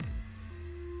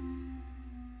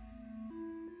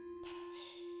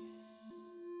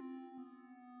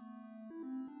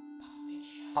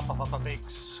Papa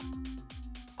Bigs.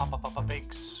 Papa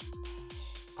Bigs.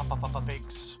 Papa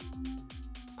Bigs.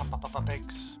 Papa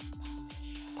Bigs.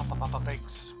 Papa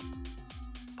Bigs.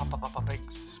 Papa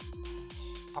Bigs.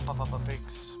 Papa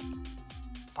Bigs.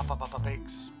 Papa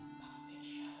Bigs.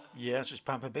 Yes, it's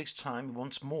Papa Big's time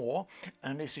once more,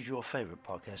 and this is your favourite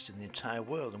podcast in the entire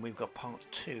world, and we've got part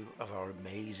 2 of our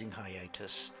amazing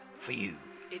hiatus for you.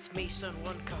 It's me, Son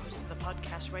One, co-host of the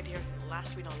podcast Radio.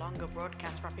 Last we no longer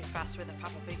broadcast rapid fast with the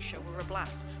Papa Big Show. We're a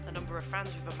blast. The number of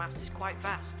fans we've amassed is quite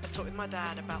vast. I talked with my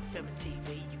dad about film and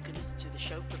TV. You can listen to the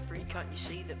show for free, can't you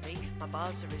see that me? My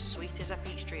bars are as sweet as a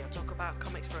peach tree. I talk about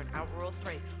comics for an hour or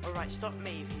 3. Alright, stop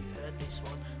me if you've heard this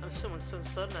one. I'm someone's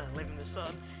son, I live in the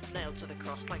sun. Nailed to the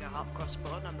cross like a hot cross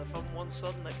bun. I'm the fun one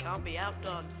son that can't be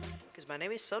outdone. Because my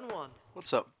name is Son One.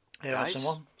 What's up, Hey, guys?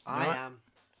 someone? I am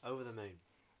over the moon.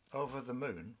 Over the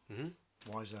moon? Mm-hmm.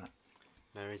 Why is that?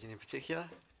 No reason in particular.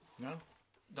 No?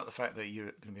 Not the fact that you're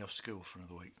going to be off school for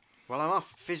another week. Well, I'm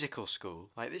off physical school.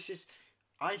 Like, this is...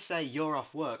 I say you're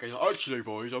off work, and you're like, actually,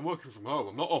 boys, I'm working from home.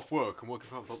 I'm not off work, I'm working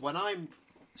from home. But when I'm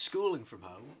schooling from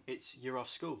home, it's you're off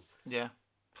school. Yeah.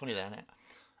 Funny that, isn't it?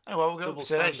 Oh, well, we'll go Double to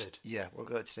today's... standard. Yeah, we'll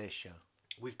go to today's show.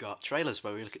 We've got trailers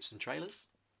where we look at some trailers.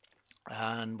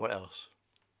 And what else?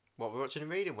 What we're watching and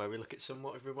reading, where we look at some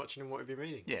what we've been watching and what we've been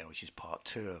reading. Yeah, which is part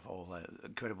 2 of all the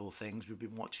incredible things we've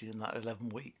been watching in that 11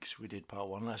 weeks. We did part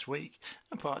 1 last week,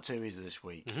 and part 2 is this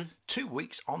week. Mhm. 2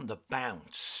 weeks on the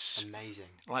bounce. Amazing.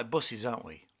 Like buses, aren't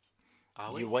we?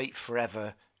 Are we? You wait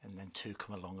forever, and then 2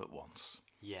 come along at once.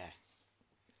 Yeah.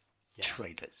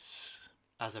 Trailers.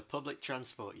 As a public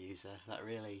transport user, that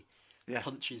really Yeah.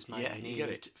 punches my Yeah, need you get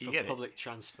it. You for get it. public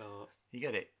transport. You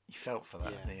get it? You felt for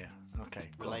that, Yeah. didn't you? Okay.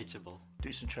 go on. Relatable.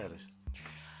 Do some trailers.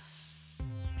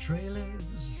 Trailers,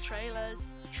 Trailers,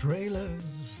 trailers,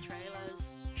 trailers,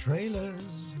 trailers,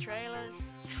 trailers,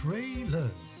 trailers.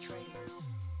 trailers.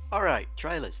 Alright,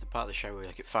 trailers. The part of the show where we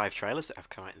look at 5 trailers that have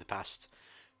come out in the past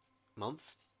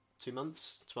month, 2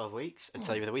 months, 12 weeks, and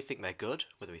tell you whether we think they're good,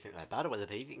 whether we think they're bad, or whether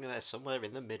they think they're somewhere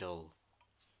in the middle.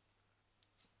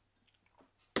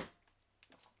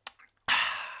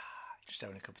 Just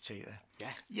having a cup of tea there.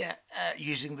 Yeah. Yeah,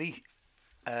 using the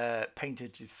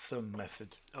painted thumb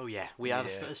method. Oh yeah, we are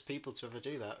the Yeah. first people to ever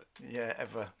do that. Yeah,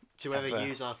 ever. To ever Ever.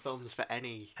 use our thumbs for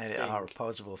any And our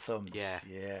opposable thumbs. Yeah.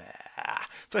 Yeah.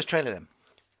 First trailer then.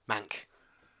 Mank.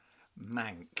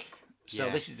 Mank. So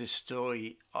Yeah. this is the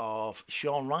story of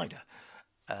Sean Ryder,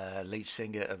 lead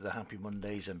singer of the Happy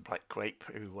Mondays and Black Grape,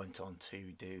 who went on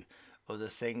to do other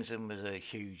things and was a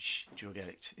huge drug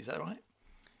addict. Is that right?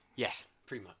 Yeah,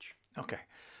 pretty much. Okay.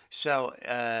 So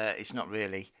it's not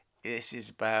really. This is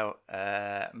about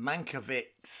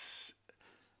Mankiewicz.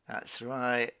 That's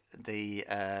right. The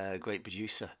great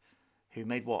producer who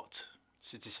made what?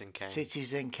 Citizen Kane.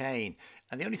 Citizen Kane.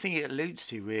 And the only thing it alludes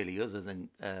to, really, other than,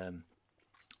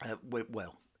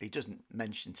 well, he doesn't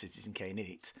mention Citizen Kane in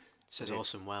it. Says But it-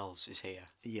 Orson Welles is here.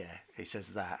 Yeah, it says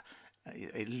that.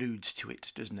 It alludes to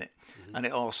it, doesn't it? And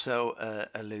it also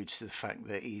alludes to the fact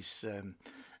that he's going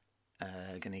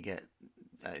to get...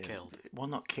 Killed. Well,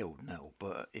 not killed, no,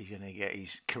 but he's going to get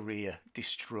his career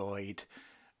destroyed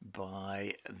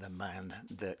by the man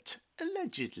that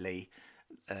allegedly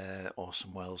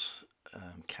Orson Welles'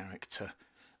 character,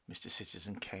 Mr.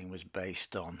 Citizen Kane, was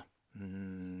based on.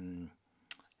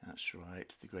 That's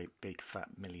right, the great big fat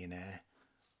millionaire.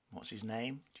 What's his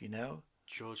name? Do you know?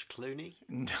 George Clooney?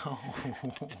 No.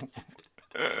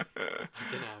 I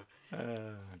don't know.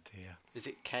 Oh dear. Is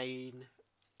it Kane?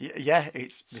 Yeah,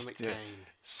 it's Something Mr. Kane.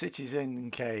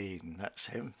 Citizen Kane. That's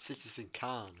him. Citizen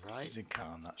Khan, right? Citizen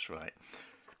Khan. That's right.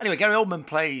 Anyway, Gary Oldman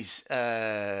plays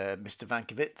Mr.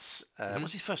 Mankiewicz.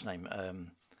 What's his first name?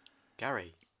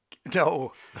 Gary.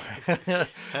 No.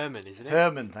 Herman, isn't it?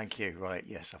 Herman. Thank you. Right.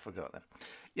 Yes, I forgot that.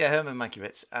 Yeah, Herman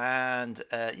Mankiewicz, and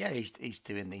he's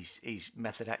doing his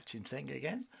method acting thing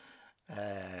again.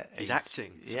 He's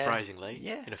acting, yeah, surprisingly,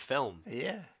 yeah. in a film.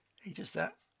 Yeah, he does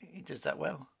that. He does that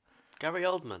well. Gary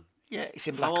Oldman. Yeah, it's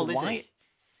in How black old and is he?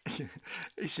 white.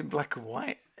 It's in black and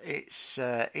white. It's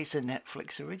a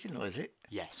Netflix original, is it?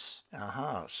 Yes.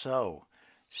 So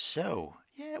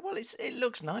yeah. Well, it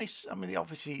looks nice. I mean,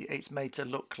 obviously, it's made to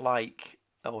look like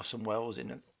Orson Welles in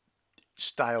a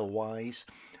style-wise,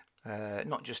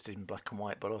 not just in black and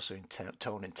white, but also in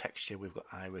tone and texture. We've got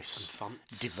iris And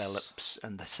fonts. develops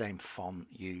and the same font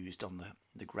used on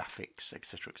the graphics,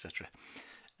 etc., etc.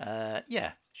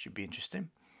 Yeah, should be interesting.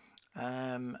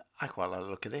 I quite like the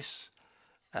look of this.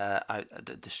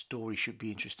 The story should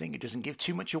be interesting. It doesn't give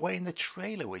too much away in the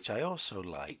trailer, which I also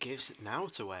like. It gives it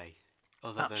out away.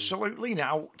 Other Absolutely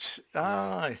not.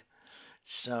 Aye.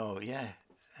 So yeah,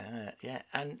 Yeah,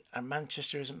 and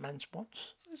Manchester isn't mentioned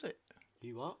once, is it?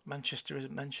 You what? Manchester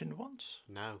isn't mentioned once.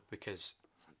 No, because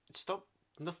stop.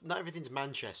 Not everything's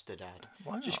Manchester, Dad.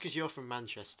 Why Just not? because you're from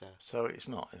Manchester. So it's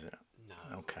not, is it?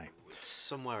 No. Okay. It's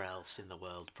somewhere else in the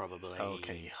world, probably.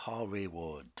 Okay,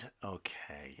 Hollywood.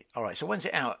 Okay. All right. So when's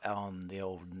it out on the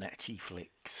old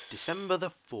Netflix? December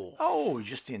the 4th. Oh,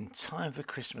 just in time for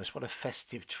Christmas. What a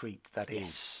festive treat that is.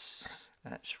 Yes.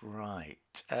 That's right.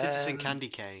 Citizen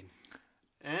Kandy Kane.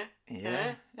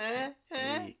 Yeah. Eh?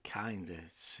 You kind of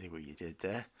see what you did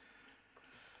there.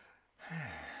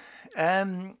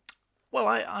 Well,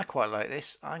 I quite like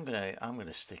this. I'm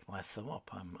gonna stick my thumb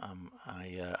up.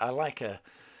 I like a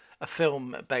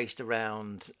film based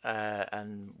around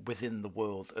and within the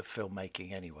world of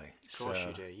filmmaking anyway. Of course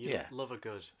you do. You love a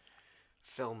good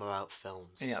film about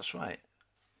films. Yeah, that's right.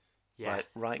 Yeah. Right,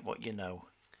 write what you know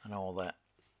and all that.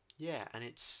 Yeah, and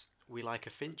we like a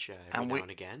Fincher every now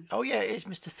and again. Oh yeah, it is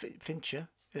Mr. Fincher,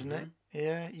 isn't it?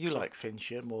 Yeah, you like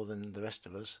Fincher more than the rest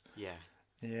of us. Yeah.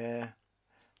 Yeah.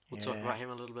 We'll talk about him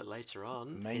a little bit later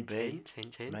on. Maybe.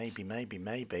 Hint.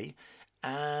 Maybe.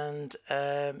 And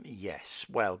yes.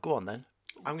 Well, go on then.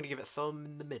 I'm going to give it a thumb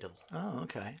in the middle. Oh,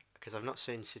 okay. Because I've not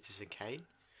seen Citizen Kane,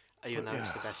 even though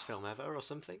it's the best film ever or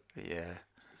something. Yeah.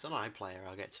 It's on iPlayer.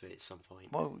 I'll get to it at some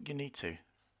point. Well, you need to.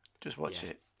 Just watch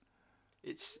it.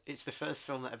 It's the first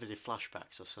film that ever did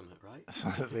flashbacks or something, right?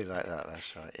 Something like that.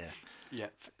 That's right. Yeah.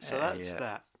 Yep. So that's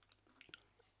that.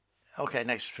 Okay,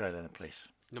 next trailer then, please.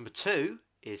 Number 2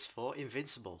 is for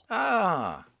Invincible.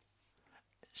 Ah.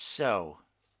 So,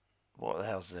 what the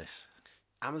hell's this?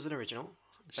 Amazon original.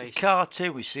 It's a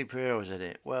cartoon with superheroes in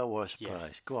it. Well, what a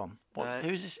surprise. Yeah. Go on.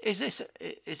 Who's this? Is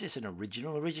this an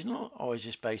original, or is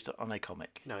this based on a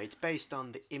comic? No, it's based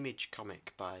on the Image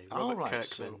comic by Robert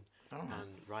Kirkman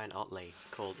and Ryan Otley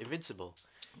called Invincible.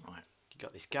 Right. You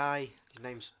got this guy. His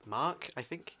name's Mark, I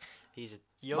think. He's a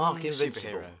young Mark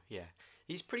Invincible. superhero. Yeah.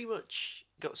 He's pretty much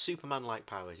got Superman-like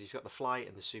powers. He's got the flight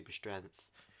and the super strength,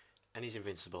 and he's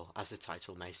invincible, as the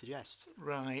title may suggest.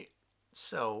 Right.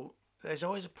 So there's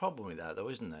always a problem with that, though,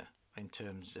 isn't there? In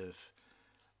terms of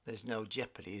there's no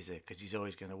jeopardy, is there? Because he's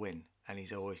always going to win, and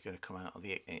he's always going to come out of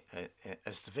the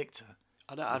as the victor.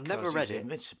 I've never read it.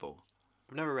 Invincible.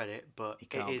 I've never read it, but he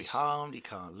can't be harmed. He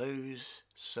can't lose.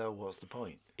 So what's the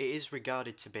point? It is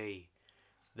regarded to be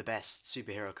the best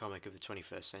superhero comic of the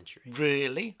 21st century.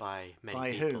 Really? By many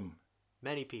By people. whom?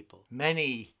 Many people.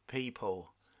 Many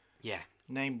people. Yeah.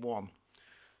 Name one.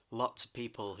 Lots of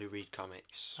people who read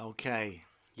comics. Okay.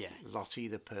 Yeah. Lottie,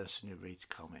 the person who reads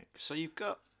comics. So you've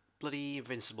got bloody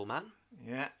Invincible Man.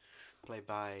 Yeah. Played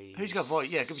by... Who's got voice?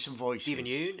 Yeah, give me some voices. Stephen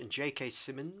Yeun, and J.K.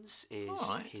 Simmons is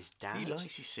his dad. He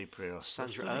likes his superhero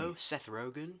Sandra stuff, Oh, Seth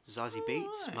Rogen, Zazie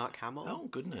Beetz, Mark Hamill. Oh,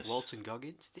 goodness. Walton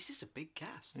Goggins. This is a big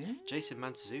cast. Yeah. Jason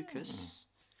Mantzoukas,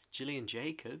 Gillian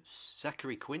Jacobs,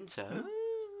 Zachary Quinto.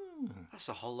 That's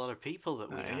a whole lot of people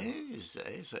that we know.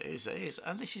 It is.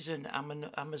 And this is an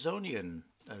Amazonian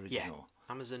original. Yeah,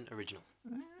 Amazon original.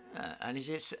 And is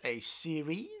it a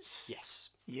series? Yes.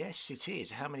 Yes, it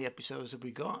is. How many episodes have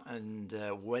we got? And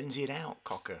when's it out,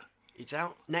 Cocker? It's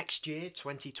out next year,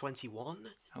 2021.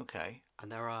 Okay. And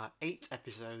there are 8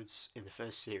 episodes in the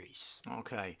first series.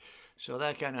 Okay. So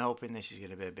they're kind of hoping this is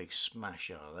going to be a big smash,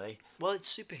 are they? Well,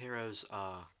 superheroes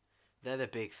are... They're the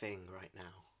big thing right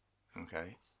now.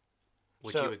 Okay.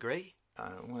 Would you agree?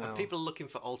 Well... And people are looking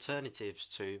for alternatives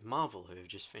to Marvel, who have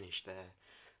just finished their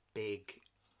big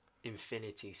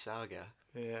Infinity Saga.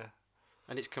 Yeah.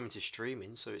 And it's coming to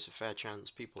streaming, so it's a fair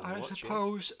chance people will watch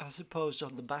it. I suppose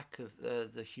on the back of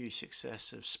the huge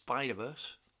success of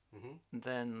Spider-Verse,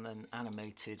 then an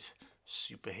animated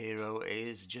superhero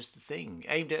is just the thing.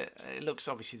 Aimed at, it looks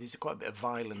obviously there's quite a bit of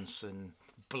violence and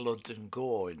blood and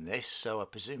gore in this, so I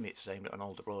presume it's aimed at an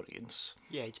older audience.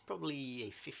 Yeah, it's probably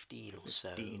a 15 or so.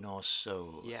 15 or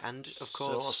so. Yeah, and of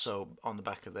course... also on the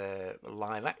back of their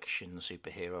live-action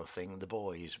superhero thing, The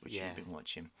Boys, which you've been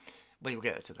watching. We'll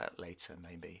get to that later,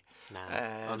 maybe. No,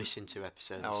 only seen 2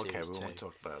 episodes. Okay, we won't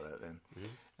talk about that then.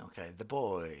 Okay, The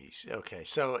Boys. Okay,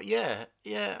 so yeah,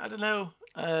 I don't know.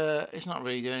 It's not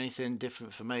really doing anything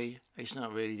different for me. It's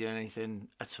not really doing anything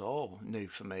at all new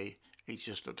for me. It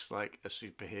just looks like a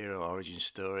superhero origin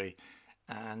story,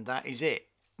 and that is it.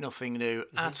 Nothing new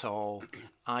at all.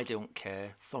 I don't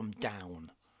care. Thumb down.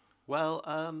 Well,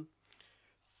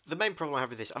 the main problem I have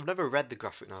with this, I've never read the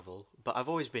graphic novel, but I've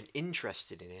always been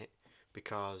interested in it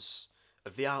because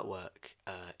of the artwork.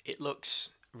 It looks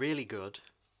really good.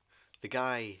 The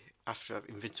guy, after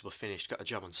Invincible finished, got a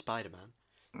job on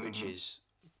Spider-Man, which is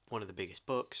one of the biggest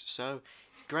books. So,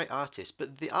 great artist.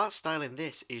 But the art style in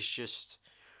this is just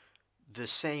the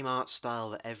same art style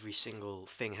that every single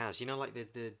thing has. You know, like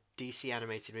the DC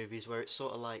animated movies where it's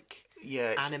sort of like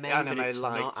Yeah, it's anime, but it's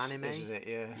light, not anime. isn't it?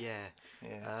 Yeah. Yeah.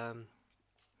 Yeah.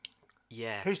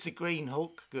 Yeah. Who's the Green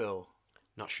Hulk girl?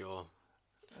 Not sure.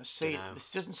 See, Dunno.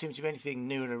 this doesn't seem to be anything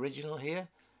new and original here.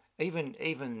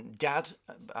 Even Dad,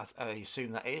 I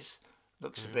assume that is,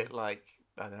 looks a bit like,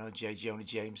 I don't know, J. Jonah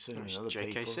Jameson and It's other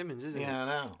J.K. people. Simmons, isn't it? Yeah, I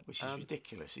know, which is Um,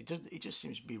 ridiculous. It just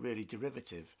seems to be really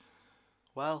derivative.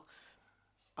 Well,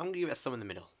 I'm gonna give it a thumb in the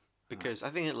middle because I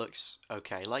think it looks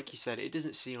okay. Like you said, it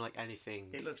doesn't seem like anything.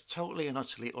 It looks totally and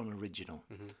utterly unoriginal.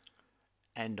 Mhm.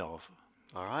 End of.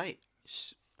 All right,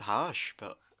 it's harsh,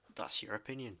 but that's your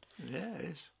opinion. Yeah, it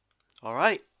is. All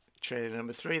right, Trailer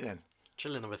number 3 then.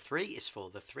 trailer number 3 is for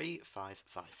the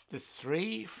 355. The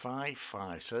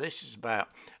 355. So this is about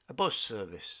a bus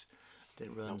service that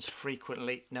runs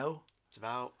frequently. No? It's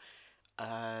about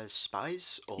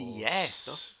spies or Yes.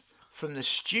 stuff. From the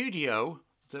studio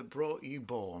that brought you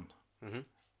Born. Mhm.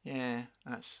 Yeah,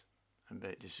 that's a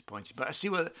bit disappointing. But I see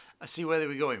where they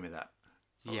were going with that.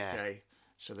 Yeah. Okay.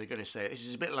 So they're going to say this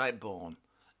is a bit like Born.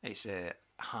 It's a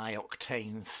high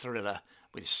octane thriller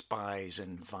with spies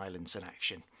and violence and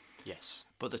action. Yes.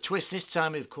 But the twist this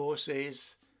time, of course,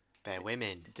 is They're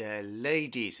women. the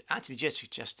ladies. Actually, Jessica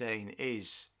Chastain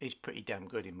is pretty damn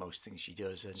good in most things she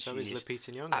does, and So she is is.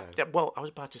 Lupita Nyong'o. Well, I was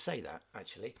about to say that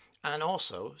actually, and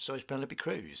also so is Penelope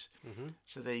Cruz. Mhm.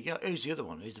 So there you go. Who's the other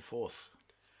one? Who's the fourth?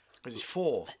 Because it's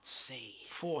four Let's see.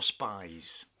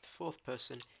 spies. The fourth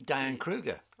person. Diane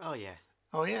Kruger. Oh yeah.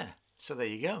 Oh yeah. So there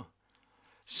you go.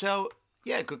 So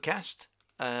yeah, good cast.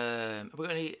 Have we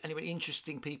got anybody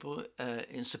interesting people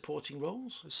in supporting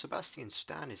roles? Sebastian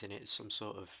Stan is in it as some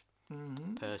sort of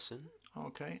Mm-hmm. person.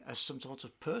 Okay, as some sort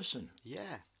of person.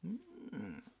 Yeah.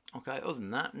 Okay, other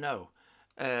than that, no.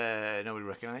 Nobody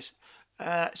recognise.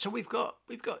 So we've got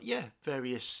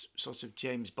various sorts of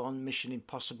James Bond, Mission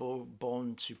Impossible,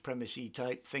 Born Supremacy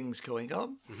type things going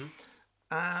on,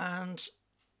 and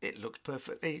it looks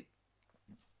perfectly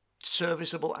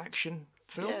serviceable action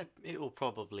film. Yeah, it will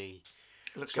probably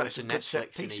It looks go like to some good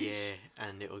set Netflix in a pieces. year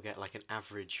and it will get like an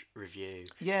average review.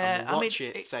 Yeah, and we'll watch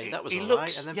it, say that was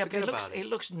alright, and then forget about it. It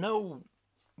looks no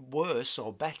worse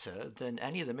or better than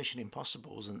any of the Mission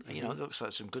Impossibles, and you know, it looks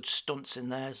like some good stunts in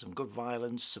there, some good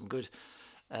violence, some good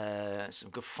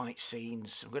fight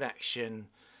scenes, some good action,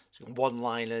 some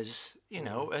one-liners. You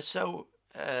know, so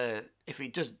if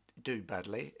it does do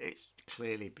badly, it's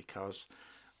clearly because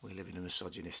we live in a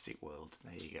misogynistic world.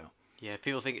 There you go. Yeah,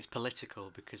 people think it's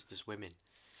political because there's women.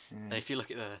 And if you look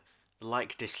at the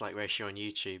like-dislike ratio on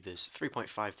YouTube, there's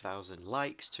 3.5 thousand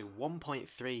likes to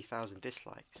 1.3 thousand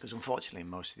dislikes. Because unfortunately,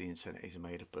 most of the internet is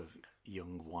made up of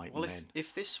young white Well, men.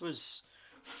 if this was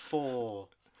for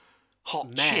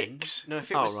Hot men, chicks. no, if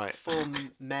it Oh, was right. for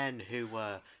men who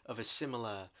were of a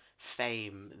similar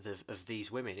fame of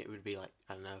these women, it would be like,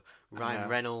 I don't know, Ryan know.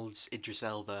 Reynolds, Idris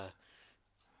Elba,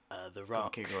 The Go on,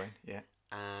 Rock, keep going. Yeah.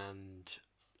 and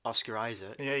Oscar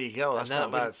Isaac. There you go. That's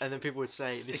not bad. And then people would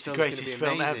say this It's the film's going greatest to be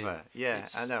film amazing. ever. Yeah,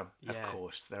 It's- I know. yeah. Of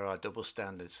course, there are double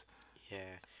standards.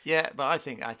 Yeah. Yeah, but I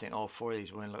think all four of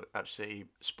these women look absolutely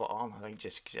spot on. I think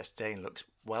Jessica Chastain looks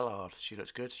well hard. She looks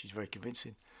good. She's very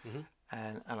convincing.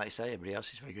 And like I say, everybody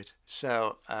else is very good.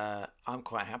 So I'm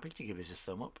quite happy to give this a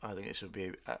thumb up. I think this would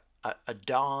be a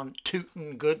darn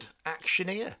tootin' good action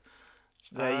here.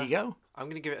 So there you go. I'm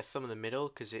going to give it a thumb in the middle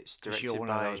because it's Because directed you're one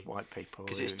by of those white people.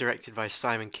 it's directed by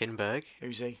Simon Kinberg.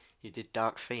 Who's he? He did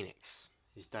Dark Phoenix.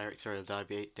 His directorial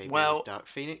debut Well, was Dark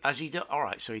Phoenix. Has he done? All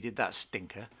right, so he did that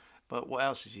stinker. But what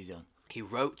else has he done? He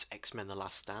wrote X-Men: The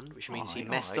Last Stand, which means he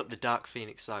Alright, messed alright. up the Dark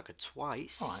Phoenix saga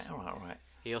twice. All right.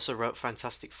 He also wrote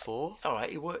Fantastic Four. All right,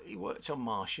 he worked on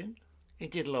Martian. He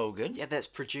did Logan. Yeah, that's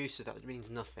producer. That means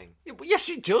nothing. Yeah, but yes,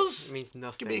 he does. It means Give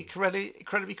nothing. me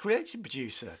incredibly creative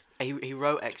producer. He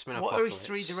wrote X-Men What are Apocalypse. his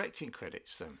three directing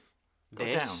credits then?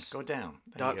 This, Go down.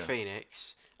 There Dark you go.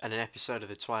 Phoenix, and an episode of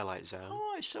The Twilight Zone.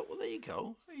 All right, so well, there you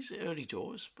go. He's early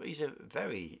doors, but he's a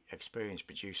very experienced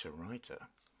producer and writer.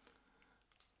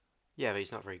 Yeah, but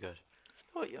he's not very good.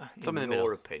 Well, yeah, Thumb in the your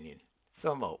middle. opinion.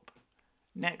 Thumb up.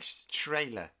 Next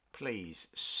trailer, please.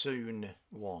 Soon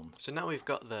one. So now we've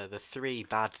got the three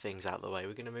bad things out of the way,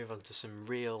 we're going to move on to some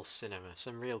real cinema,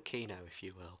 some real kino, if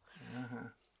you will.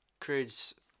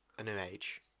 Crude's A New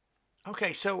Age,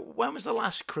 Okay, so when was the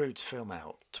last Crudes film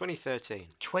out? 2013.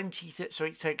 So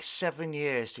it takes 7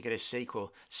 years to get a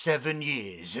sequel. 7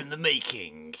 years in the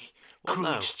making. Well, no.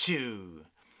 Crudes 2.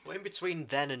 Well, in between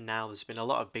then and now, there's been a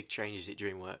lot of big changes at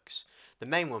DreamWorks. The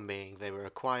main one being they were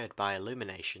acquired by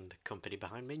Illumination, the company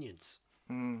behind Minions.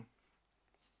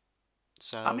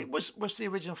 So I mean, was the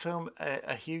original film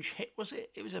a huge hit? Was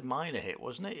it? It was a minor hit,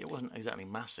 wasn't it? It wasn't exactly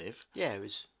massive. yeah, it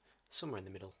was somewhere in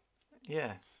the middle.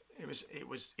 Yeah, it was. It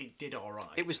was. It did all right.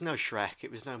 It was no Shrek.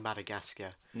 It was no Madagascar.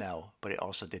 No, but it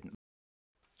also didn't.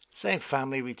 Same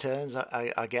family returns,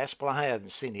 I guess. Well, I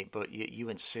haven't seen it, but you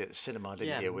went to see it at the cinema, didn't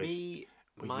Yeah, you?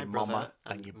 With my your brother, mama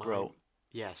and your my, bro.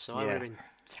 Yeah, so I would Yeah. have been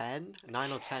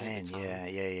 9 or 10 at the time.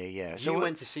 Yeah. You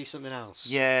went to see something else.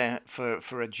 Yeah,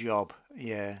 for a job.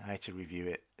 Yeah, I had to review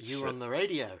it. You were on the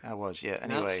radio. I was, yeah.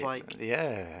 That's Anyway, like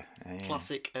yeah.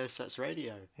 Classic Ersatz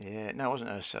radio. Yeah, no, it wasn't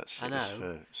Ersatz. I It know. was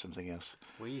for something else.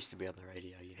 We used to be on the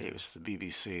radio, you know. It was the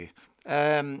BBC.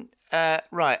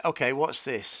 Right, okay, what's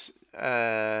this Well,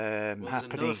 there's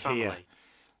happening another family. here?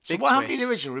 So Big what happened in the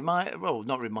twist. original?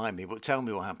 Not remind me, but tell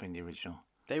me what happened in the original.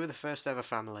 They were the first ever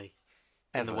family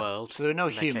in the Ever. world. So there are no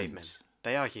and they're humans. cavemen.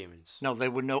 They are humans. No,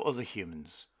 there were no other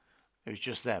humans. It was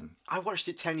just them. I watched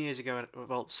it 10 years ago,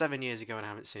 7 years ago, and I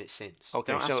haven't seen it since.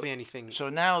 Okay, Don't so- ask me anything. So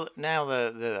now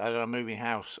the I don't know, moving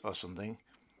house or something,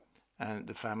 and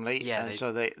the family, Yeah, and they-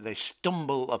 so they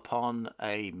stumble upon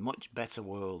a much better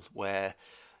world where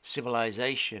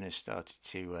civilization has started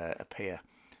to appear,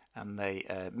 and they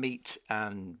meet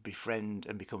and befriend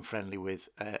and become friendly with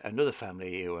another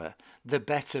family who are the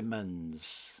Better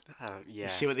Mens. Yeah, You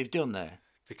see what they've done there?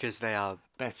 because they are,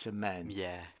 Better men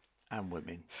yeah. and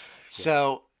women.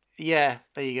 So yeah,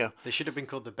 there you go. They should have been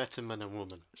called the Better Man and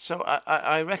Woman. So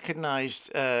I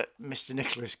recognised Mr.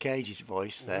 Nicolas Cage's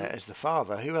voice there as the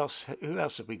father. Who else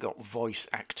have we got voice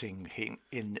acting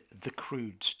in The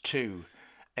Croods 2,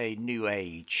 A New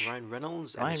Age? Ryan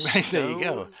Reynolds, Ryan Emma Reynolds, there you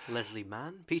go. Stone, Leslie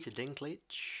Mann, Peter Dinklage,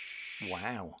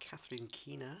 Wow. Catherine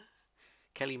Keener,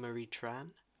 Kelly Marie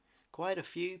Tran. Quite a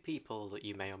few people that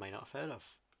you may or may not have heard of.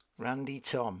 Randy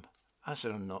Tom. That's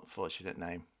an unfortunate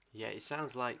name. Yeah, it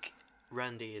sounds like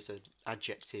Randy is an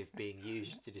adjective being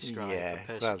used to describe Yeah, a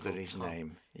person rather than called his Tom.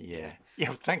 name. Yeah.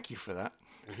 Yeah, thank you for that.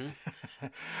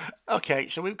 Mhm. Okay,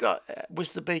 so we've got...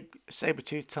 was the big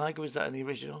saber-toothed tiger, was that in the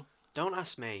original? Don't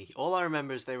ask me. All I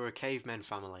remember is they were a cavemen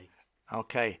family.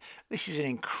 Okay, this is an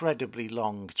incredibly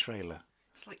long trailer.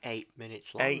 It's like 8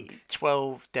 minutes long.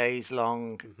 12 days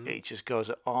long. Mhm. It just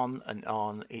goes on and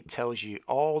on. It tells you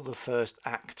all the first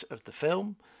act of the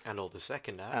film, And all the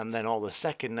second act. and then all the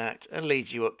second act, and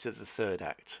leads you up to the third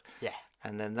act. Yeah.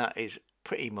 And then that is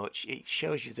pretty much, it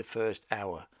shows you the first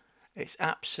hour. It's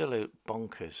absolute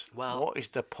bonkers. Well, what is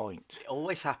the point? It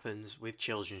always happens with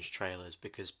children's trailers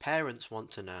because parents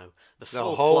want to know the The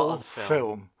full whole plot of the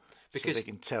film, Because- so they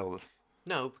can tell.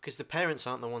 No, because the parents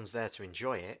aren't the ones there to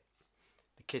enjoy it.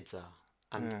 The kids are.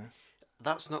 And Yeah.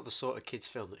 that's not the sort of kids'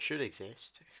 film that should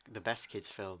exist. The best kids'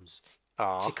 films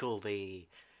Ah. tickle the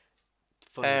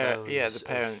funny bones Yeah, the of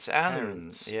parents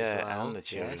parents as yeah, well. and the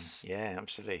children. Yes. Yeah,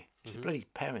 absolutely. It's the Mhm. bloody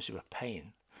parents who are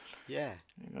paying. Yeah.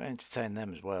 You've got to entertain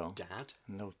them as well. Dad.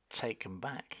 And they'll take them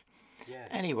back. Yeah.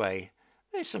 Anyway,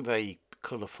 there's some very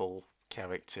colourful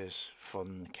characters,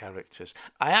 fun characters.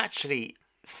 I actually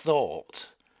thought,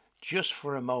 just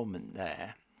for a moment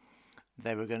there,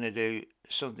 they were going to do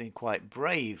something quite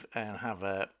brave and have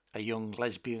a young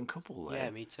lesbian couple there. Yeah,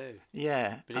 me too.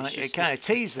 Yeah, But and it's it just kind of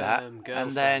the teased that, and then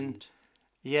girlfriend.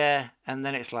 yeah, and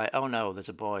then it's like, oh no, there's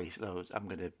a boy, so I'm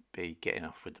going to be getting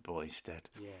off with the boy instead.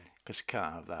 Yeah. Because you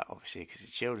can't have that, obviously, because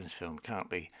it's a children's film. Can't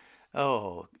be,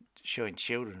 oh, showing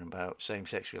children about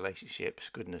same-sex relationships.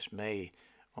 Goodness me,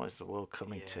 what is the world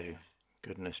coming to? Yeah.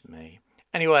 Goodness me.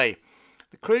 Anyway,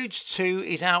 The Croods 2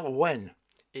 is out when?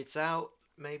 It's out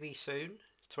maybe soon.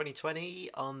 2020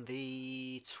 on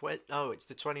the it's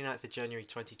the 29th of January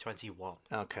 2021.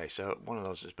 Okay, so one of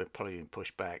those has probably been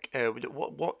pushed back.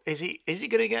 What is it? Is it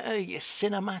going to get a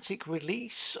cinematic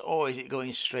release, or is it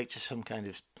going straight to some kind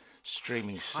of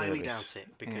streaming service? Highly doubt it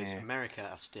because Yeah. America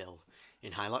are still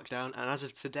in high lockdown, and as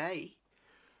of today,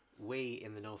 we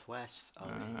in the northwest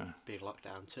are in big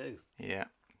lockdown too. Yeah,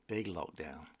 big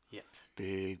lockdown. Yep.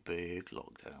 Big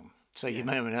lockdown. So Yeah. you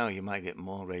may never know, you might get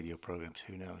more radio programs.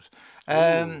 Who knows?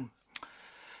 Ooh.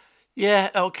 Yeah,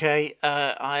 okay.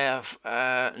 I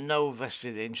have no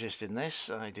vested interest in this.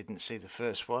 I didn't see the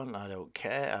first one. I don't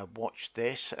care. I watched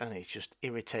this, and it's just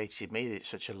irritated me that it's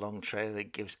such a long trailer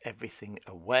that gives everything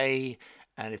away.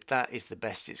 And if that is the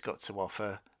best it's got to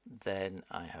offer, then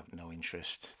I have no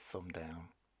interest. Thumb down.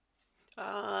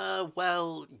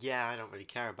 Well, yeah, I don't really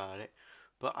care about it,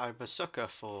 but I'm a sucker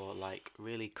for like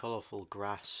really colourful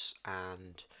grass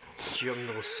and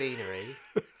jungle scenery.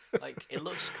 Like it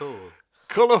looks cool.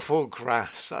 Colourful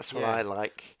grass. That's what Yeah. I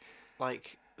like.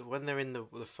 Like when they're in the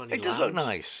funny. It does look land,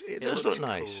 nice. It It does looks look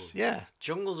nice. cool. Yeah.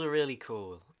 Jungles are really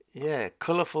cool. Yeah,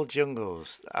 colourful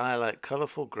jungles. I like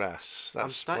colourful grass. That's I'm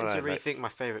starting what to I like. rethink my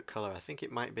favourite colour. I think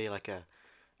it might be like a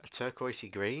A turquoisey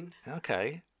green.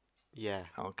 Okay. Yeah.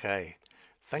 Okay.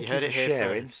 Thank you you heard for it here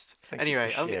sharing. first. Thank you for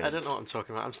Anyway, I sharing. don't know what I'm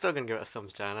talking about. I'm still going to give it a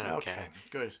thumbs down. I don't Okay, care.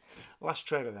 good. Last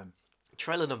trailer then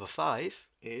Trailer number 5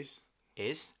 is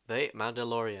The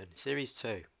Mandalorian, Series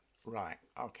 2. right.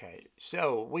 Okay,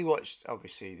 so we watched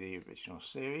obviously the original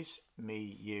series.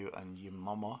 Me, you, and your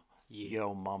mama,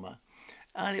 your mama,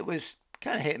 and it was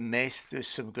kind of hit and miss. There's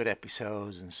some good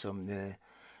episodes and some.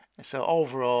 So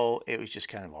overall, it was just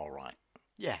kind of all right.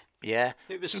 Yeah. Yeah,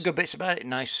 It was some good bits about it.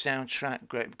 Nice soundtrack,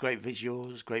 great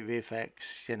visuals, great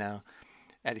VFX. You know,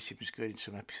 editing was good in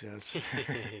some episodes.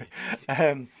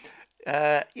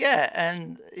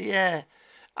 Yeah,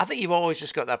 I think you've always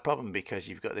just got that problem because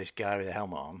you've got this guy with a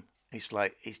helmet on. It's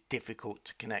like it's difficult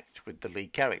to connect with the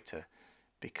lead character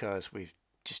because we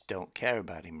just don't care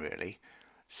about him really.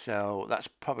 So that's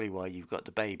probably why you've got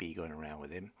the baby going around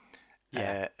with him.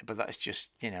 Yeah. But that's just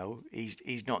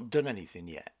he's not done anything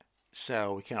yet.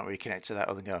 So we can't really connect to that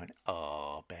other than going,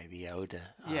 oh, Baby Yoda.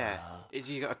 Yeah. Ah."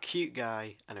 You got a cute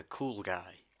guy and a cool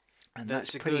guy. And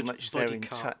That's that's a pretty good much their buddy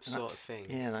entire cop sort of thing.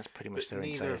 Yeah, that's pretty much But their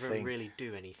neither entire of them thing. really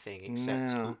do anything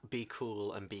except No. be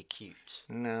cool and be cute.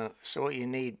 No, so what you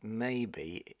need,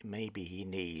 maybe he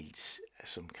needs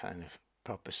some kind of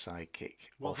proper sidekick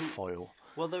or foil.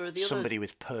 Well, there are Somebody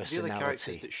with the other characters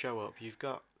personality. that show up. You've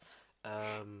got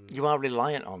You are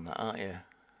reliant on that, aren't you?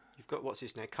 you've got what's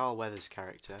his name, Carl Weathers'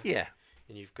 character, Yeah.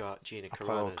 and you've got Gina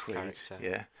Apollo Carano's Creed. character.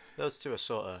 Yeah. Those two are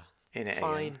sort of In it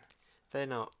fine. again. They're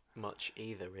not much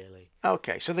either, really.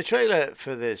 Okay, so the trailer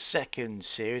for the second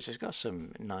series has got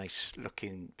some nice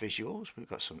looking visuals. We've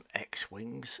got some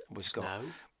X-wings. We've got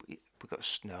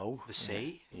snow. The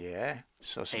sea. Yeah.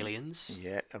 So some, Aliens.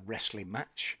 Yeah, a wrestling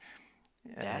match.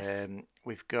 Death.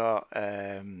 We've got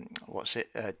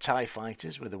TIE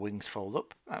fighters where the wings fold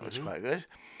up. That was quite good.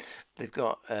 They've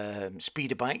got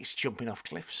speeder bikes jumping off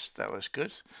cliffs. That was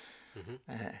good.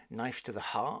 Knife to the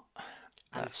heart.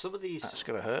 And some of these, That's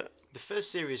gonna hurt. the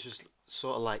first series was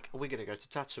sort of like, we're going to go to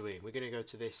Tatooine. We're going to go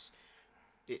to this.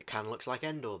 It kind of looks like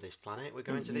Endor, this planet. We're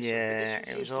going to this. Yeah, one. But it this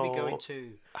seems was to be going all-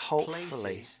 to hopefully.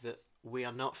 places that we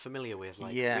are not familiar with.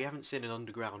 Like Yeah. we haven't seen an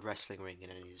underground wrestling ring in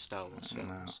any of the Star Wars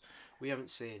films. We haven't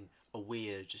seen a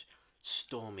weird,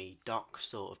 stormy dock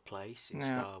sort of place in No.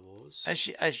 Star Wars.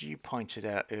 As you pointed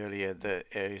out earlier, that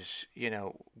is,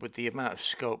 with the amount of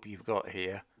scope you've got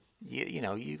here,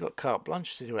 you've got carte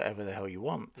blanche to do whatever the hell you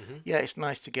want. Yeah, it's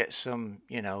nice to get some,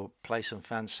 play some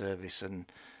fan service and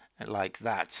like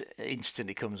that.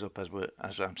 Instantly comes up as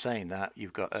I'm saying that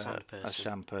you've got a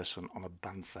sand person on a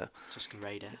bantha. Tusken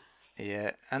Raider.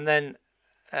 Yeah, and then,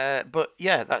 but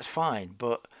yeah, that's fine.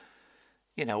 But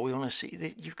we want to see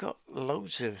that you've got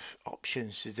loads of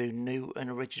options to do new and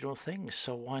original things.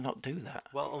 So why not do that?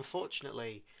 Well,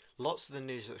 unfortunately, lots of the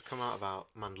news that have come out about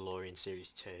Mandalorian Series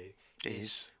 2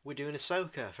 is we're doing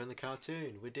Ahsoka from the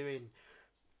cartoon. We're doing...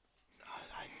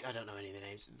 I don't know any of the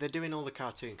names. They're doing all the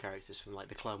cartoon characters from like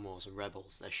the Clone Wars and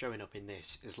Rebels. They're showing up in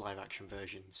this as live action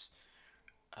versions.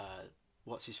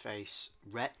 What's his face?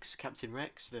 Rex, Captain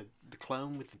Rex, the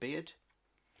clone with the beard.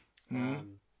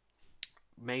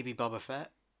 Maybe Boba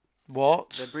Fett.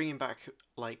 What? They're bringing back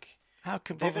like... How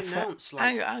can They've Boba Fett... announced like...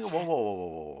 Hang on,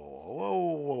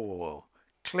 whoa.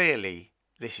 Clearly,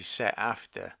 this is set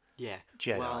after Yeah.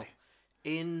 Jedi. Well,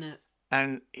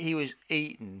 And he was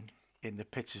eaten in the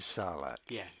pit of Sarlacc.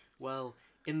 Yeah. Well,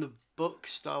 in the book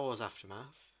Star Wars Aftermath,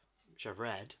 which I've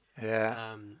read,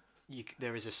 Yeah.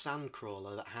 there is a sand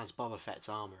crawler that has Boba Fett's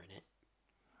armor in it.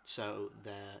 So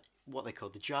they're what they call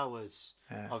the Jawas.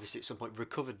 Yeah. Obviously, at some point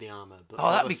recovered the armor. But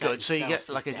Oh, that'd Boba be Fett good. So you himself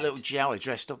get like is a dead. little Jawa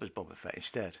dressed up as Boba Fett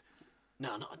instead.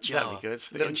 No, not a Jawa. That'd be good.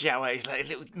 Little Jawa is like a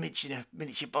little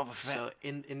miniature Boba Fett. So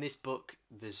in this book,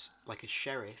 there's like a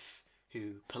sheriff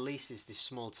who polices this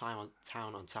small town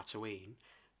on Tatooine,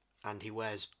 and he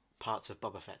wears parts of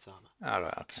Boba Fett's armor. All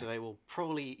right, okay. So they will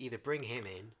probably either bring him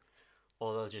in,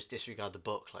 or they'll just disregard the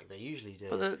book like they usually do.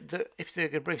 But if they're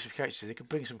going to bring some characters, they could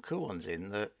bring some cool ones in.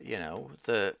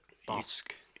 The Bosk.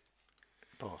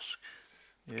 Bosk.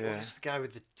 Yeah. Yeah. What's the guy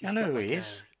with the... I know got who like he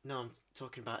is. No, I'm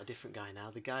talking about a different guy now.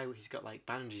 The guy, he's got like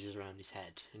bandages around his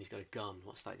head, and he's got a gun.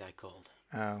 What's that guy called?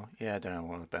 Oh, yeah, I don't know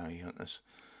what about you hunters.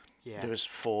 Yeah. There was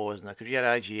 4, wasn't there? Because we had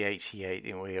IG-88,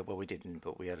 didn't we? Well, we didn't,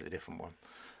 but we had a different one.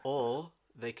 Or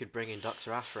they could bring in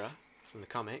Dr. Afra from the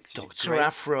comics. She's a Dr.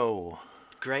 Afro.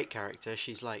 Great character.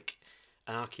 She's like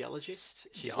an archaeologist.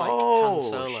 She's like Oh,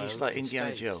 Han Solo. she's like in Indiana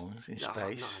space. Jones in No,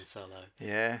 space. not Han Solo.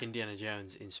 Yeah. Indiana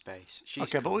Jones in space. She's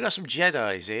Okay, but cool. we got some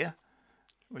Jedis here,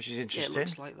 which is Yeah, interesting. it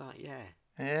looks like that. Yeah.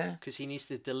 Yeah. Because he needs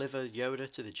to deliver Yoda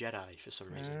to the Jedi for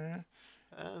some reason.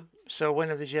 So when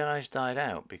have the Jedi's died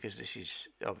out? Because this is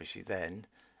obviously then,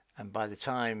 and by the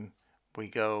time we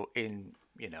go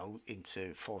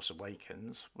into Force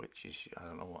Awakens, which is, I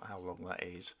don't know how long that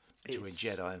is, between It's-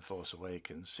 Jedi and Force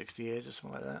Awakens, 60 years or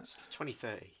something like that. It's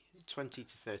 2030, 20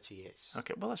 to 30 years.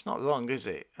 Okay, well that's not long, is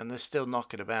it? And they're still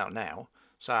knocking about now.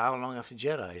 So how long after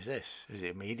Jedi is this? Is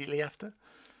it immediately after?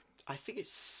 I think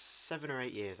it's 7 or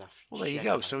 8 years after. Well, there you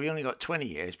go. So we only got 20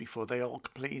 years before they all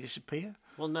completely disappear.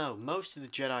 Well, no, most of the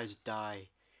Jedi's die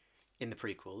in the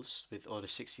prequels with Order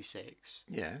 66,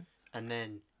 Yeah. and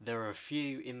then there are a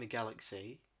few in the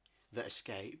galaxy that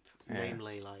escape. Yeah.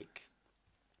 Namely, like,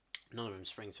 none of them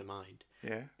spring to mind.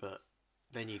 Yeah. But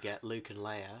then you get Luke and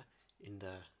Leia in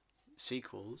the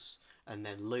sequels, and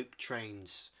then Luke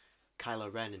trains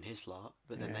Kylo Ren and his lot,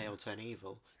 but then they all turn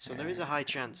evil. So there is a high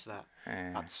chance that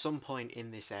at some point in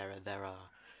this era there are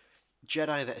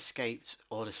Jedi that escaped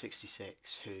Order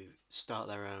 66 who start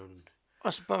their own. I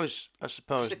suppose There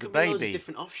the could be loads of baby.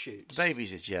 different offshoots. The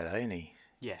baby's a Jedi, isn't he?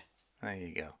 Yeah, There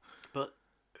you go. but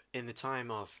in the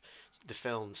time of the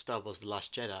film Star Wars: The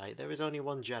Last Jedi, there is only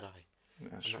one Jedi,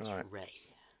 That's and that's right. Rey.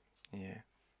 Yeah.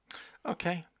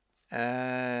 Okay.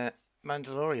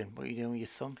 Mandalorian, what are you doing with your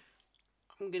thumb?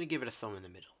 I'm gonna give it a thumb in the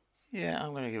middle. Yeah,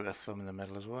 I'm going to give it a thumb in the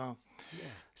middle as well. Yeah.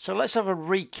 So let's have a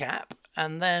recap,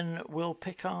 and then we'll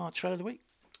pick our trailer of the week.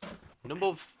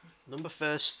 Number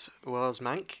first was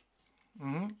Mank.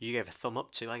 Mhm. You gave a thumb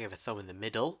up to. I gave a thumb in the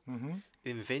middle. Mhm.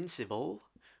 Invincible,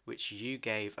 which you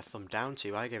gave a thumb down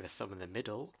to. I gave a thumb in the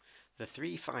middle. The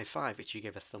 355, which you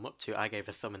gave a thumb up to. I gave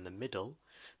a thumb in the middle.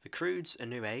 The Croods: A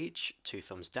New Age, 2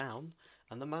 thumbs down.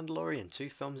 And The Mandalorian, 2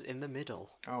 thumbs in the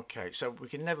middle. Okay, so we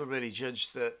can never really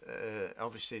judge that.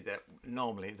 Obviously, that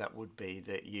normally that would be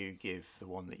that you give the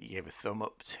one that you gave a thumb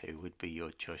up to would be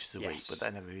your choice of the week, Yes. but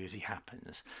that never usually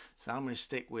happens. So I'm going to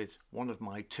stick with one of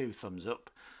my 2 thumbs up,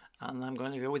 and I'm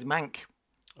going to go with Mank.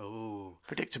 Oh,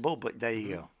 Predictable, but there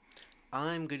you go.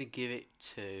 I'm going to give it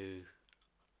to.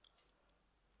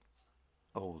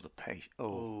 Oh, the pace. Oh,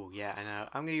 Oh, yeah, I know.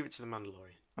 I'm going to give it to The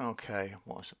Mandalorian. okay.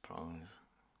 What a surprise.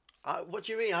 What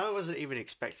do you mean? I wasn't even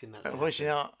expecting that. to Was you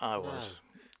happen. not? I No. was.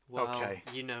 Well, Okay.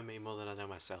 you know me more than I know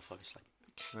myself, obviously.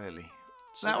 Clearly.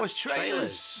 So that was that's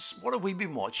trailers. What have we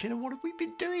been watching and what have we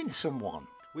been doing, someone?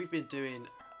 We've been doing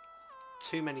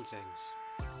too many things.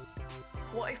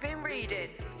 What have you been reading?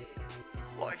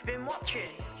 What have you been watching?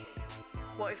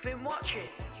 What have you been watching?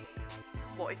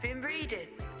 What have you been reading?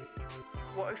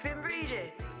 What have you been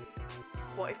reading?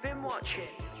 What have you been watching?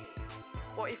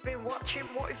 What have you been watching?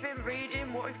 What have you been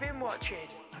reading? What have you been watching?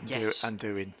 Yes. And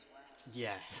doing.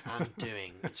 Yeah, and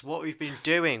doing. It's what we've been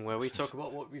doing, where we talk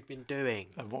about what we've been doing.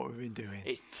 And what we've been doing.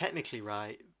 It's technically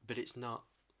right, but it's not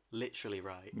literally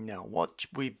right. No, what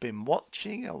we've been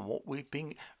watching and what we've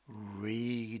been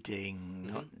reading,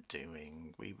 not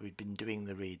doing. We've been doing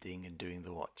the reading and doing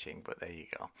the watching, but there you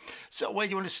go. So where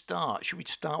do you want to start? Should we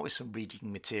start with some reading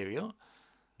material?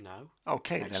 No.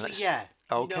 Okay, then Actually, let's. yeah.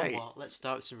 Okay. You know what? Let's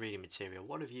start with some reading material.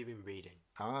 What have you been reading?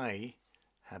 I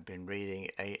have been reading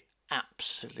a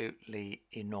absolutely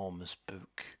enormous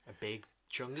book. A big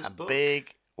chungus A book?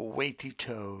 big weighty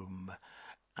tome.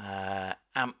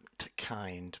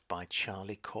 Antkind by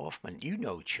Charlie Kaufman. You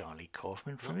know Charlie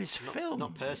Kaufman from his films.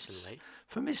 Not personally.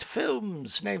 From his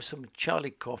films. Name some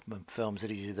Charlie Kaufman films that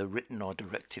he's either written or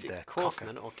directed Is there. it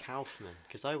Kaufman or Kaufman?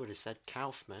 Because I would have said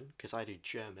Kaufman, because I do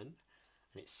German,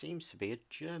 and it seems to be a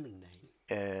German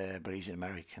name. But he's an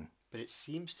American. But it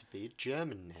seems to be a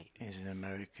German name. He's an And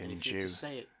American if you were Jew. to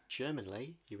say it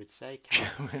Germanly, you would say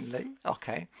Kaufman. Germanly?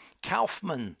 Okay.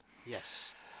 Kaufman.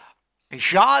 Yes.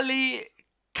 Charlie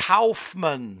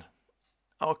Kaufman.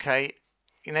 Okay.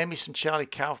 You name me some Charlie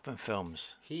Kaufman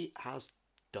films. He has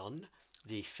done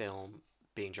the film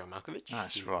Being John Malkovich.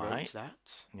 That's he right. Wrote that.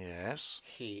 Yes.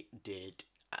 He did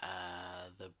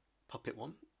the puppet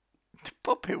one. The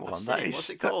puppet one. seen That it. is. What's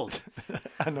it called?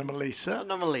 Anomalisa.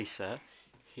 Anomalisa.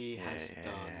 He has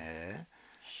done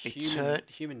Yeah.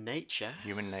 Human Nature.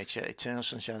 Human Nature, Eternal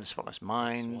Sunshine of the Spotless That's one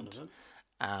Mind. of them.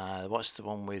 What's the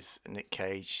one with Nick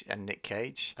Cage and Nick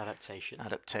Cage? Adaptation.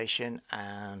 Adaptation.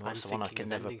 And what's I'm the one I Thinking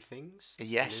can of never? Ending Things.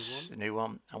 Yes, The the new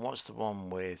one. And what's the one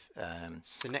with? new one.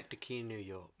 Synecdoche, New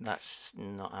York. That's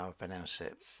not how I pronounce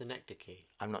it. Synecdoche.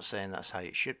 I'm not saying that's how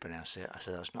you should pronounce it. I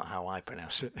said that's not how I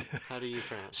pronounce it. How do you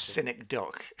pronounce it? Cynic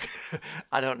Duck.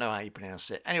 I don't know how you pronounce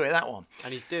it. Anyway, that one.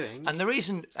 And he's doing. And the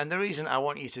reason I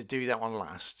want you to do that one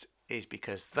last is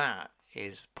because that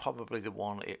is probably the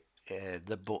one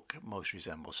the book most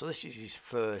resembles. So this is his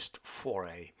first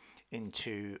foray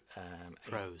into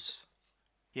prose.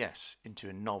 Yes, into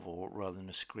a novel rather than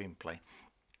a screenplay.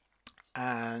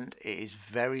 And it is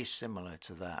very similar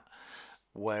to that,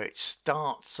 where it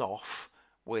starts off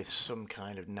with some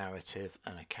kind of narrative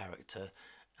and a character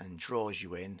and draws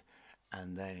you in,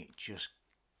 and then it just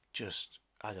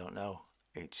I don't know.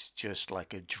 It's just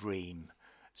like a dream.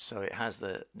 So it has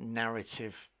the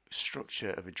narrative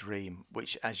structure of a dream,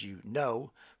 which, as you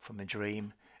know from a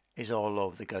dream, is all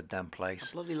over the goddamn place.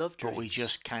 I bloody love dreams. But we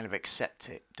just kind of accept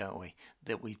it, don't we?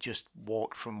 That we've just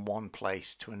walked from one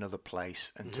place to another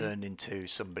place and turned into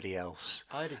somebody else.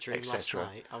 I had a dream last etc.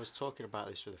 night. I was talking about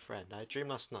this with a friend. I had a dream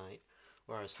last night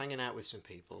where I was hanging out with some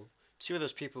people. Two of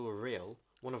those people were real.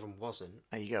 One of them wasn't.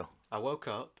 There you go. I woke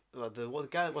up. The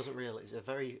guy that wasn't real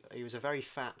he was a very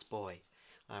fat boy.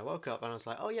 And I woke up and I was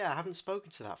like, oh yeah, I haven't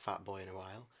spoken to that fat boy in a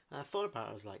while. And I thought about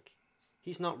it. I was like,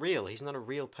 he's not real. He's not a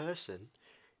real person.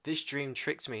 This dream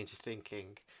tricked me into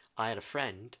thinking I had a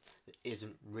friend that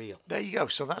isn't real. There you go.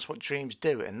 So that's what dreams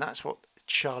do, and that's what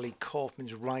Charlie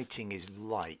Kaufman's writing is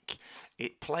like.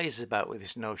 It plays about with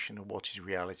this notion of what is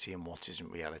reality and what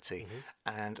isn't reality,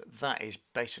 and that is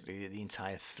basically the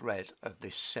entire thread of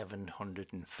this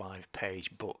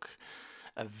 705-page book.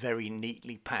 A very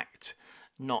neatly packed,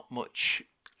 not much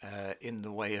in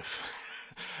the way of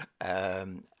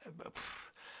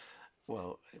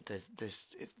well,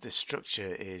 the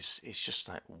structure is just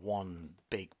like one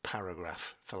big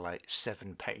paragraph for like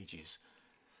 7 pages.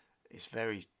 It's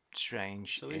very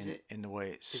strange. So in the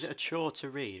way it's. Is it a chore to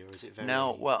read, or is it very?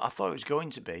 No, well, I thought it was going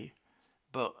to be,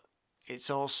 but it's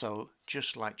also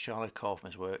just like Charlie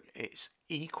Kaufman's work. It's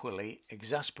equally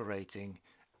exasperating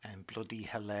and bloody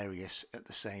hilarious at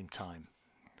the same time.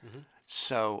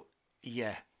 So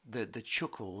yeah, the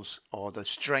chuckles or the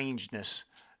strangeness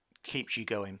keeps you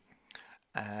going.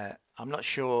 I'm not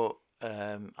sure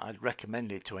I'd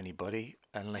recommend it to anybody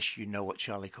unless you know what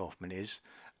Charlie Kaufman is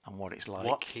and what it's like.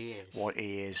 What he is.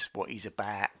 What he's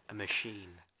about. A machine.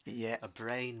 Yeah. A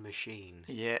brain machine.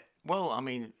 Yeah. Well, I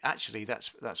mean, actually,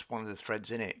 that's one of the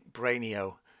threads in it.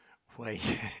 Brainio, where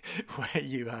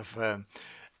you have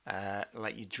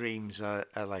like your dreams are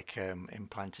like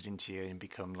implanted into you and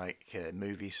become like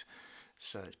movies.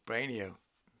 So it's Brainio.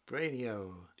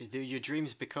 Do your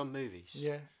dreams become movies?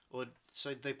 Yeah. Or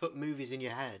so they put movies in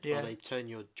your head, Yeah. or they turn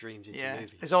your dreams into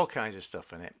movies. There's all kinds of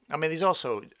stuff in it. I mean, there's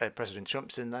also President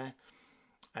Trump's in there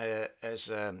as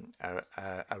a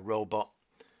robot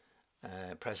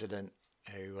president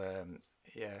who,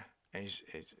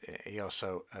 he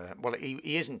also well,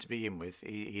 he isn't to begin with.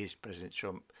 He is President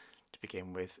Trump to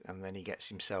begin with, and then he gets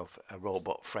himself a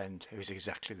robot friend who's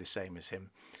exactly the same as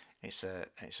him. It's a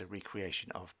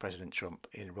recreation of President Trump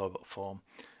in robot form,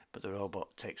 but the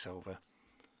robot takes over.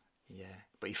 Yeah,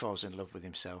 but he falls in love with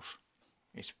himself.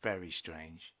 It's very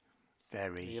strange.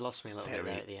 You lost me a little bit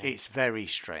there at the end. It's very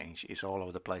strange. It's all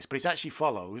over the place. But it actually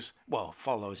follows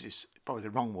is probably the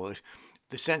wrong word.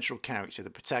 The central character, the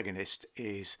protagonist,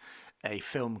 is a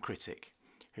film critic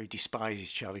who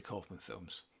despises Charlie Kaufman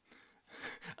films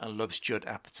and loves Judd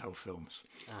Apatow films.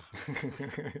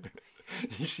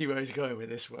 You see where he's going with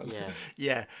this one? Yeah.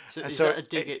 Yeah. So is that a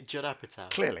dig at Judd Apatow?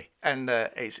 Clearly, and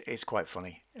it's quite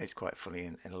funny. It's quite funny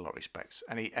in a lot of respects,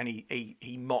 and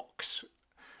he mocks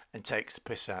and takes the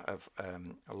piss out of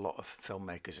a lot of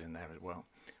filmmakers in there as well.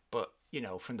 But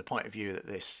from the point of view that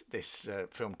this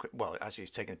film, well, as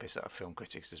he's taking the piss out of film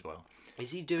critics as well.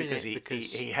 Is he doing because it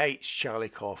because he hates Charlie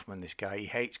Kaufman? This guy, he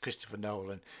hates Christopher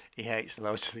Nolan. He hates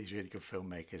loads of these really good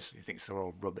filmmakers. He thinks they're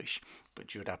all rubbish. But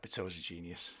Judd Apatow's a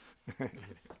genius.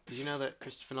 Did you know that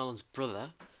Christopher Nolan's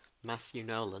brother, Matthew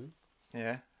Nolan,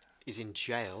 is in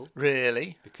jail?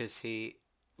 Really? Because he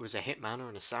was a hitman or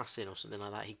an assassin or something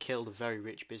like that. He killed a very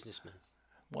rich businessman.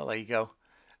 Well, there you go.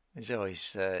 There's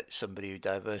always somebody who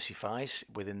diversifies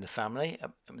within the family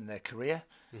in their career.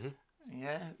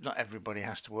 Yeah, not everybody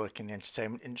has to work in the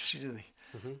entertainment industry, do they?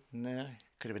 No,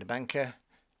 could have been a banker,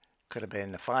 could have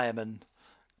been a fireman,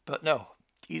 but no,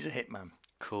 he's a hitman.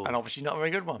 Cool. And obviously not a very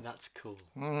good one. That's cool.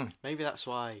 Maybe that's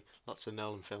why lots of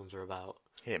Nolan films are about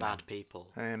bad people.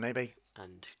 Maybe.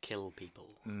 And kill people.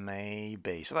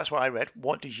 Maybe. So that's what I read.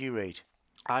 What did you read?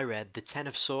 I read The Ten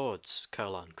of Swords,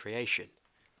 Creation.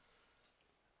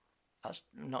 That's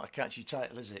not a catchy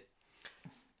title, is it?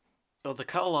 Well, the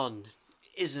colon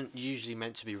isn't usually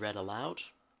meant to be read aloud.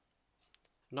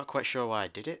 I'm not quite sure why I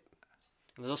did it.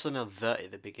 And there's also no the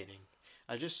at the beginning.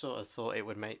 I just sort of thought it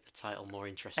would make the title more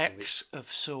interesting. X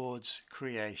of Swords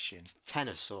Creation. It's 10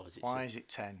 of Swords. Why is it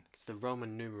 10? It's the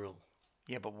Roman numeral.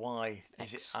 Yeah, but why?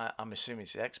 X. Is it? I'm assuming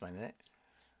it's X-Men, isn't it?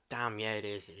 Damn, yeah, it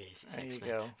is. It's there X-Men. You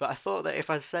go. But I thought that if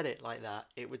I said it like that,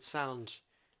 it would sound.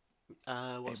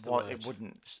 What's the word?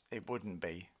 It wouldn't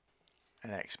be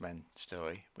an X-Men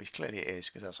story, which clearly it is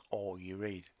because that's all you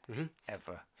read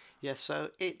ever. Yeah, so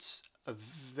it's a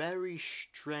very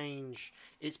strange.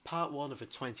 It's part one of a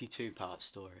 22-part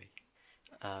story,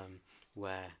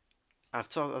 where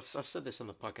I've said this on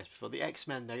the podcast before. The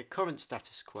X-Men, their current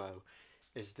status quo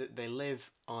is that they live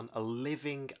on a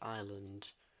living island,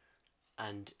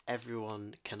 and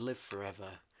everyone can live forever,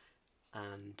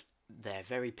 and they're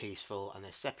very peaceful, and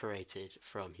they're separated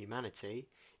from humanity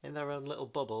in their own little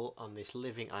bubble on this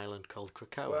living island called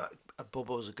Krakoa. Well, a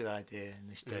bubble's a good idea in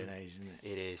this day and age, isn't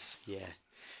it? It is, yeah.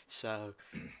 So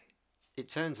it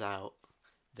turns out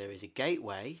there is a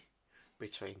gateway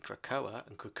between Krakoa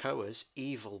and Krakoa's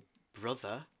evil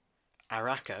brother,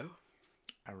 Arako.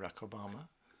 Barack Obama.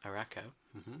 Arako.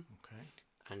 Hmm. Okay.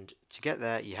 And to get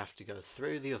there, you have to go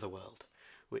through the other world,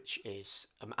 which is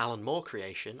an Alan Moore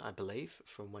creation, I believe,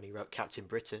 from when he wrote Captain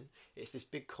Britain. It's this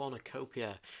big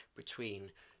cornucopia between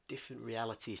different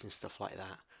realities and stuff like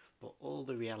that. But all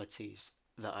the realities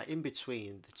that are in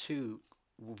between the two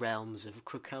realms of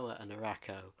Krakoa and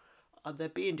Arako, they're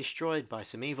being destroyed by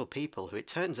some evil people who it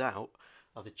turns out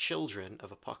are the children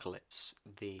of Apocalypse,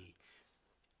 the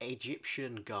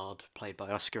Egyptian god played by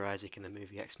Oscar Isaac in the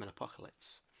movie X-Men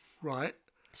Apocalypse. Right.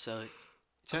 So it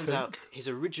turns out his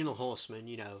original horsemen,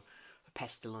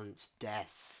 pestilence,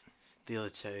 death, the other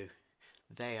two,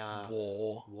 they are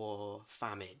war,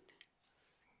 famine.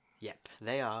 Yep,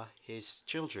 they are his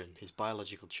children, his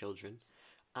biological children,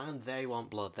 and they want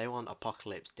blood. They want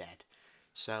Apocalypse dead.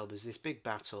 So there's this big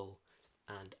battle,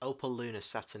 and Opal Luna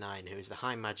Saturnine, who is the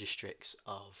High Magistrix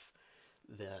of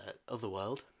the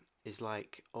Otherworld, is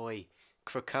like, oi,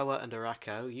 Krakoa and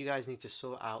Arako, you guys need to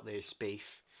sort out this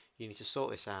beef. You need to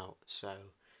sort this out. So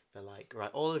they're like,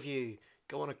 right, all of you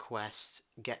go on a quest,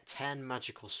 get 10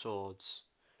 magical swords,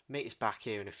 meet us back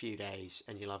here in a few days,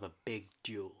 and you'll have a big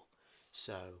duel.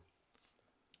 So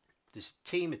there's a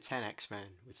team of 10 X-Men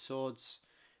with swords,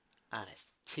 and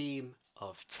a team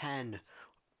of 10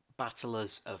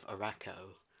 battlers of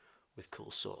Arako with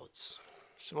cool swords.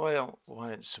 So why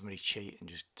don't somebody cheat and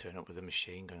just turn up with a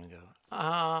machine gun and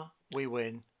go, we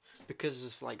win? Because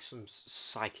there's like some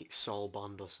psychic soul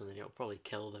bond or something. It'll probably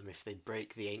kill them if they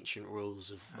break the ancient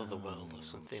rules of Otherworld or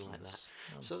something like that.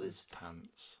 So there's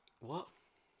pants. what?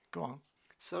 Go on.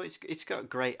 So it's got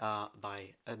great art by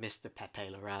Mr. Pepe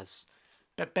Larraz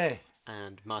Pepe.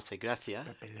 and Marte Gracia,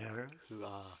 Pepe Larraz. who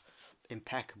are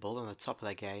impeccable on the top of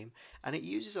their game, and it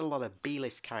uses a lot of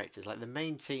B-list characters. Like the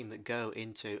main team that go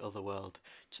into Otherworld,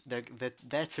 they're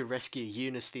there to rescue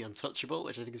Eunice the Untouchable,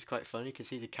 which I think is quite funny because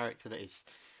he's a character that is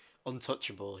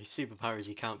untouchable. His superpower is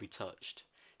he can't be touched.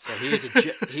 So he is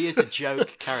he is a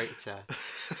joke character,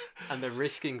 and they're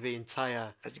risking the entire.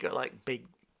 Has he got like big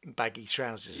baggy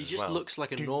trousers? He as just well? looks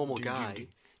like a normal guy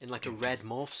in like a red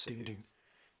morph suit.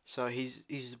 So he's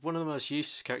one of the most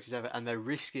useless characters ever, and they're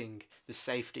risking the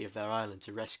safety of their island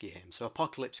to rescue him. So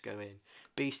Apocalypse go in,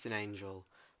 Beast and Angel,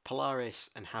 Polaris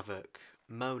and Havoc,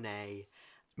 Monet.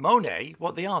 Monet?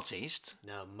 What, the artist?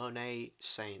 No, Monet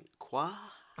Saint Croix.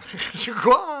 C'est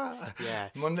quoi? Yeah.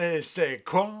 Monet, c'est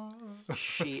quoi?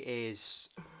 She is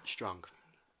strong.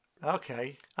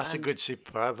 Okay, that's And- a good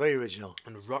superpower. Very original.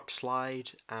 And Rock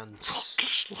Slide and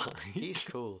Slide. he's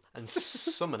cool. And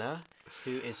Summoner,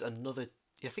 who is another.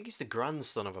 I think he's the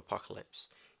grandson of Apocalypse.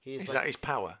 He Is like, that his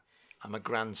power? I'm a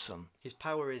grandson. his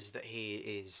power is that he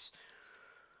is.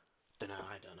 I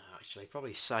don't know actually.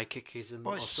 Probably psychicism.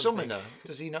 What or is something. summoner?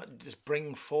 Does he not just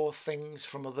bring forth things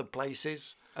from other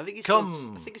places? I think it's Come,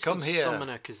 called, I think it's come called here.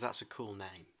 Summoner because that's a cool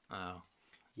name. Oh,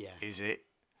 Yeah. is it?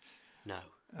 No.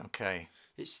 Okay.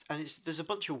 It's there's a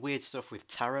bunch of weird stuff with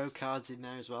tarot cards in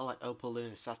there as well, like Opal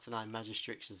Luna Saturnine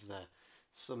Magistrix of the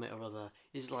Summit or other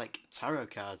is like tarot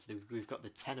cards. We've got the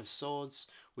 10 of Swords,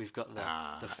 we've got the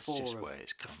That's four just of where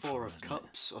it's come four from, of isn't it?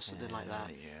 Cups or something like that.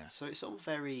 Yeah. So it's all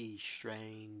very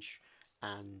strange,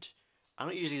 and I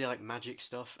don't usually like magic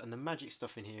stuff, and the magic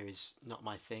stuff in here is not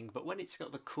my thing. But when it's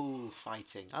got the cool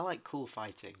fighting, I like cool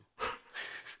fighting.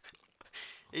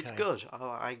 It's Okay. good.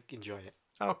 I enjoy it.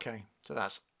 Okay, so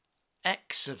that's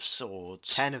X of Swords.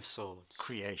 10 of Swords.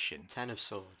 Creation. 10 of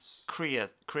Swords.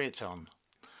 Creaton.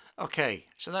 Okay,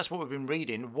 so that's what we've been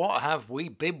reading. What have we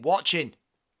been watching?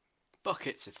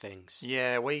 Buckets of things.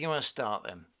 Yeah, where are you going to start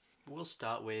then? We'll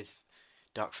start with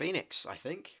Dark Phoenix, I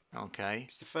think. Okay.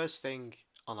 It's the first thing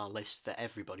on our list that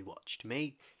everybody watched.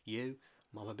 Me, you,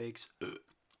 Mama Biggs,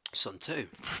 Son too.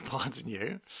 Pardon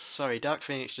you. Sorry, Dark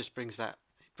Phoenix just brings that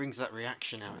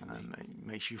reaction out in me.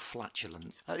 Makes you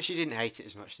flatulent. I actually didn't hate it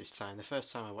as much this time. The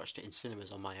first time I watched it in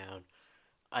cinemas on my own,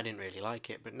 I didn't really like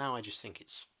it, but now I just think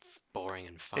it's boring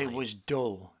and fine. It was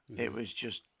dull. It Mhm. was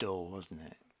just dull, wasn't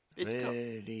it? It's got-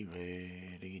 Very,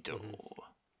 very dull.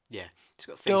 Yeah, it's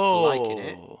got things to like in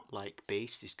it. Dull. Like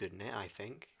Beast is good in it, I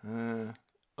think. Uh,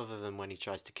 Other than when he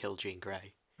tries to kill Jean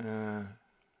Grey. uh,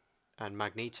 And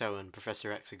Magneto and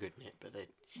Professor X are good in it, but they,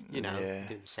 do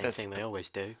the same Let's thing they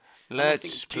always do.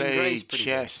 Let's Jean play Grey's pretty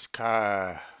good. chess,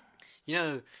 car.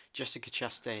 Jessica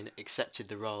Chastain accepted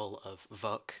the role of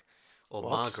Vuk, or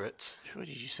What? Margaret. What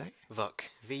did you say? Vuk.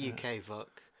 V-U-K, Vuk.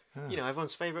 Ah.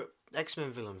 Everyone's favourite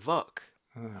X-Men villain, Vuk.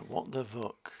 What the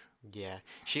fuck? Yeah,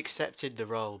 she accepted the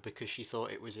role because she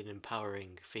thought it was an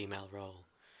empowering female role,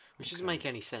 which doesn't make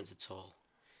any sense at all,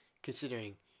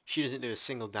 considering she doesn't do a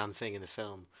single damn thing in the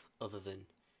film other than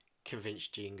convince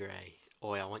Jean Grey,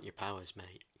 "Oi, I want your powers,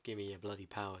 mate. Give me your bloody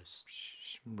powers."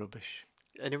 Rubbish.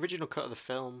 An original cut of the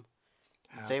film,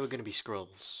 they were going to be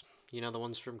Skrulls. You know, the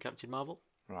ones from Captain Marvel?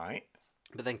 Right.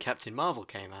 But then Captain Marvel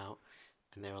came out,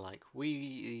 and they were like,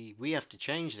 we have to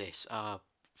change this. Our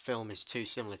film is too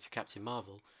similar to Captain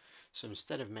Marvel. So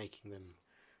instead of making them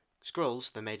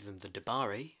Skrulls, they made them the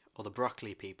Dabari, or the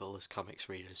Broccoli people, as comics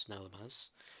readers know them as.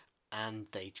 And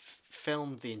they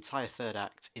filmed the entire third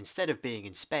act. Instead of being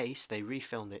in space, they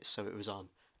refilmed it so it was on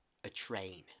a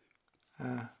train.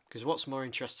 Because what's more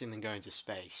interesting than going to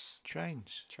space?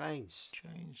 Trains. Trains.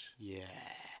 Yeah.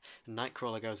 And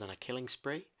Nightcrawler goes on a killing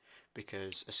spree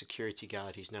because a security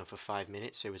guard who's known for 5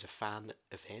 minutes, who was a fan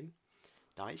of him,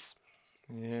 dies.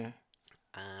 Yeah.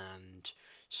 And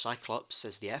Cyclops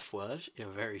says the F word in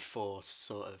a very forced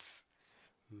sort of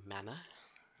manner.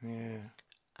 Yeah.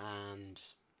 And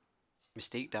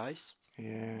Mystique dies.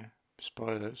 Yeah.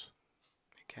 Spoilers.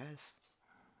 Who cares?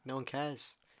 No one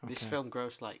cares. Okay. This film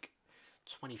grossed like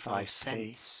 25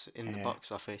 cents in the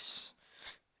box office.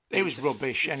 It was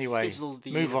rubbish anyway. Fizzled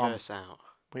the Move on. universe out.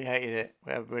 We hated it.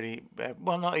 Everybody,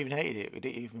 well, not even hated it. We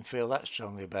didn't even feel that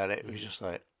strongly about it. It was just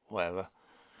like, whatever.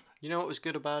 You know what was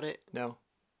good about it? No.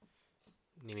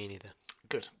 Me neither.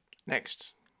 Good.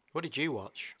 Next. What did you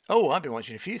watch? Oh, I've been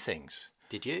watching a few things.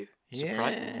 Did you?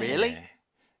 Yeah. Really?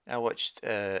 I watched,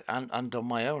 and on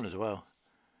my own as well.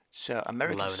 So,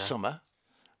 American Summer,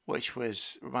 which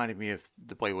reminded me of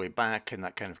The Way Back and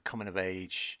that kind of coming of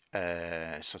age,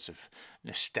 sort of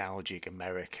nostalgic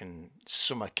American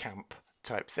summer camp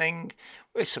type thing,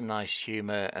 with some nice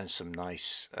humour and some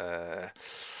nice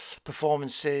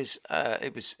performances.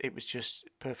 It was just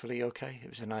perfectly okay. It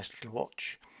was a nice little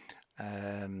watch.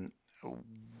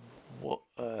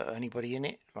 Anybody in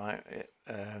it? Right.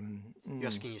 You're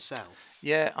asking yourself?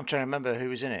 Yeah, I'm trying to remember who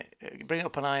was in it. Bring it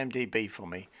up on IMDb for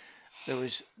me. There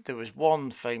was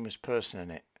one famous person in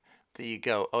it that you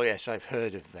go, oh yes, I've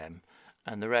heard of them,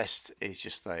 and the rest is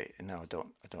just like, no, I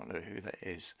don't know who that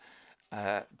is.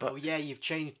 But oh yeah, you've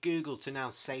changed Google to now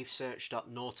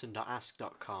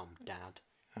safesearch.norton.ask.com, Dad.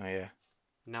 Oh yeah.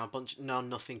 Now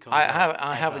nothing comes.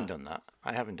 I haven't done that.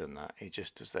 It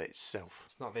just does that itself.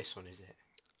 It's not this one, is it?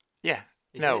 Yeah.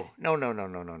 Is No. it? No.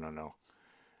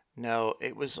 No,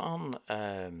 it was on.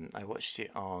 I watched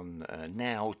it on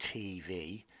Now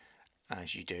TV,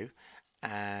 as you do,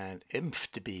 and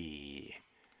IMDb.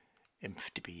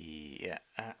 Yeah.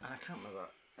 I can't remember.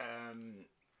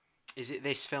 Is it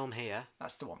this film here?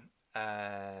 That's the one.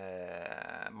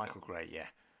 Michael Gray, yeah.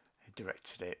 He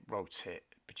directed it, wrote it,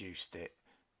 produced it.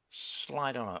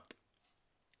 Slide on up.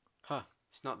 Huh.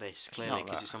 It's not this, clearly,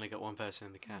 because it's only got one person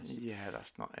in the cast. Yeah,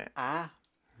 that's not it.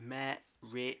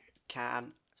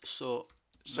 American Summer.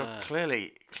 So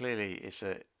clearly it's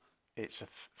a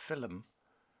film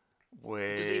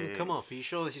with... Does it even come up? Are you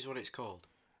sure this is what it's called?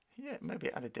 Yeah, maybe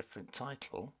it had a different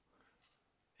title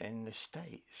in the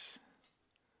States.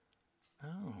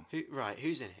 Oh.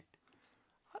 Who's in it?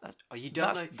 You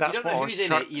That's know what I was who's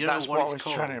in it, you don't know what it's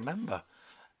called. trying to remember.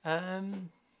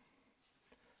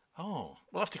 We'll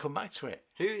have to come back to it.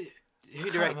 Who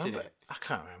directed it? I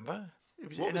can't remember.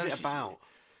 What was it about?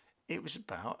 It was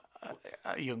about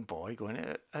a young boy going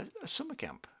to a summer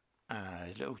camp.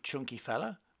 A little chunky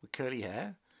fella with curly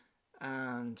hair,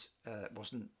 and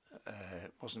wasn't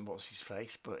what's his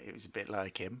face, but it was a bit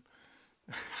like him.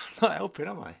 Not helping,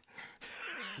 am I?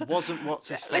 Wasn't what's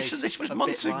his face? Listen, this was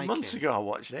months ago. I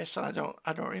watched this, and I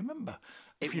don't remember.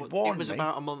 It was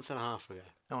about a month and a half ago.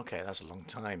 Okay, that's a long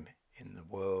time in the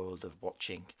world of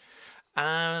watching.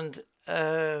 And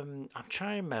I'm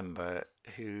trying to remember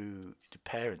who the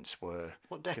parents were.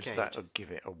 What decade? Because that would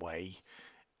give it away.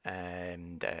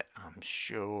 And I'm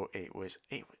sure it was.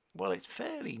 Well, it's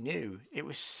fairly new. It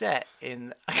was set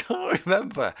in... I can't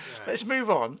remember. Right. Let's move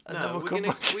on. And then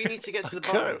we need to get to the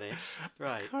bottom of this.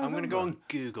 Right. I'm going to go on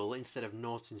Google instead of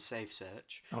Norton Safe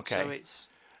Search. Okay. So it's...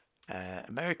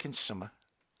 American Summer.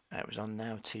 It was on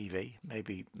Now TV.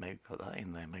 Maybe put that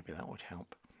in there. Maybe that would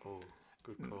help. Oh,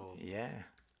 good call. Yeah.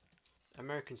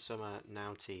 American Summer,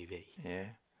 Now TV. Yeah.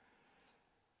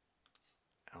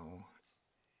 Oh,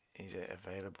 is it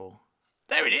available?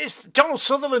 There it is. Donald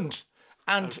Sutherland.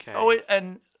 And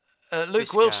Luke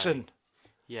This Wilson. guy.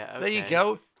 Yeah, okay. There you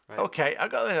go. Right. Okay, I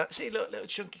got that. See, look, little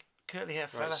chunky curly hair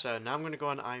fella. Right, so now I'm going to go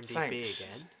on IMDb Thanks.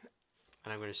 again,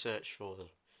 and I'm going to search for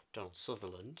Donald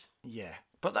Sutherland. Yeah,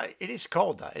 but it is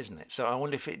called that, isn't it? So I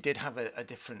wonder if it did have a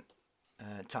different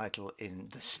title in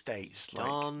the States, like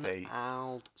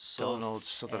Donald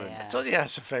Sutherland. I told you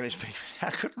that's a famous people.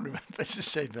 I couldn't remember to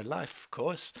save my life, of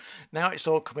course. Now it's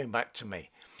all coming back to me.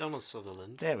 Donald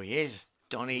Sutherland. There he is,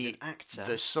 Donnie He's an actor.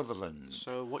 the Sutherland.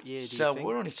 So what year do you So think?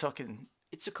 we're only talking.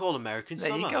 It's a called American There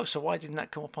Summer. you go. So why didn't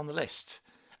that come up on the list?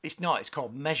 It's not. It's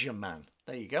called Measure Man.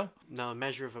 There you go. No,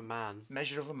 Measure of a Man.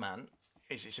 Measure of a Man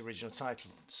is its original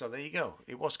title. So there you go.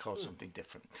 It was called something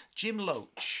different. Jim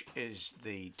Loach is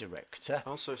the director.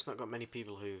 Also, it's not got many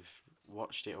people who've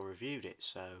watched it or reviewed it,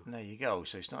 so... And there you go.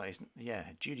 So it's not. Yeah,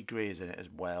 Judy Greer's in it as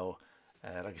well.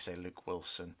 Like I say, Luke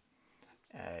Wilson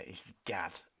is the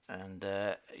dad. And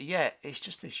yeah, it's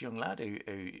just this young lad who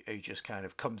just kind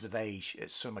of comes of age at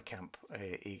summer camp.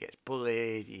 He gets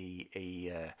bullied.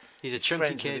 He's He's a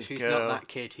chunky kid who's not that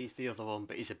kid. He's the other one,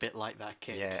 but he's a bit like that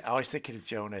kid. Yeah, I was thinking of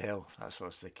Jonah Hill. That's what I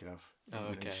was thinking of. Oh,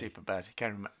 okay. Super bad.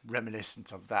 Kind of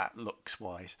reminiscent of that looks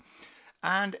wise,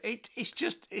 and it's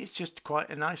just quite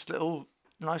a nice little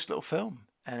film,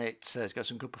 and it's got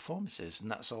some good performances, and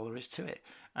that's all there is to it.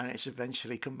 And it's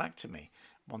eventually come back to me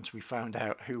once we found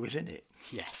out who was in it.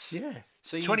 Yes. Yeah.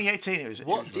 So 2018 it was.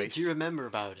 What it was did you remember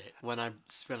about it when I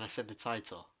said the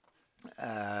title?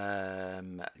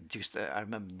 Just I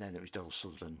remember then it was Donald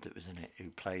Sutherland that was in it, who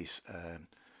plays and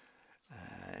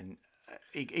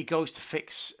he goes to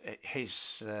fix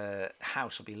his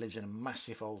house. He lives in a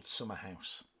massive old summer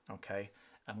house, okay,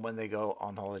 and when they go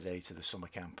on holiday to the summer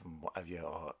camp and what have you,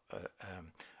 or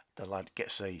the lad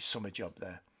gets a summer job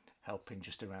there helping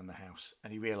just around the house,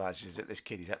 and he realises that this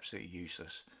kid is absolutely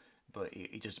useless, but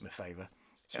he does him a favour.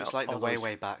 So it's like the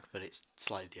way back, but it's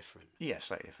slightly different. Yeah,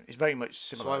 slightly different. It's very much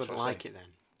similar. So I wouldn't like it then.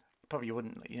 Probably you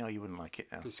wouldn't. You wouldn't like it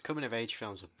now. Because coming of age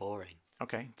films are boring.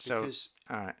 Okay, so Because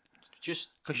all right, just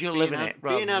because you're be living an it. be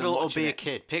rather an than adult or watching be a it.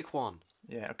 kid. Pick one.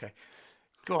 Yeah, okay.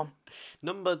 Go on.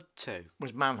 Number 2.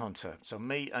 Was Manhunter. So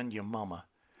me and your mama,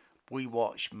 we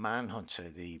watched Manhunter,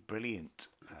 the brilliant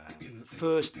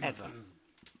first ever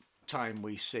time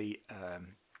we see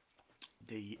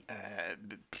the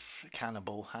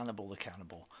Hannibal the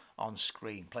Cannibal on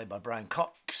screen, played by Brian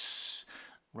Cox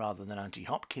rather than Anthony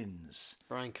Hopkins.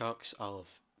 Brian Cox of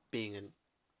being an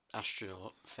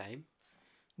astronaut fame.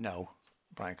 No,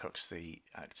 Brian Cox, the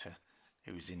actor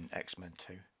who was in X-Men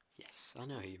 2. Yes, I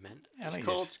know who you meant. I It's know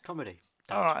called comedy.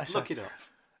 All right, so- Look it up.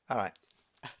 All right.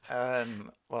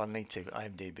 Well, I need to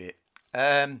IMDb it.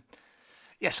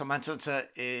 Yeah, so Manhunter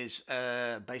is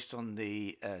based on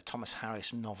the Thomas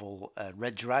Harris novel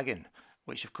Red Dragon,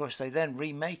 which of course they then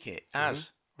remake it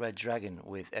as Red Dragon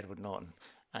with Edward Norton,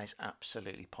 and it's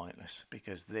absolutely pointless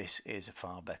because this is a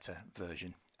far better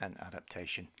version and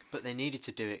adaptation. But they needed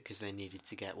to do it because they needed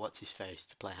to get what's his face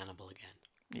to play Hannibal again.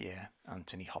 Yeah,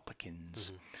 Anthony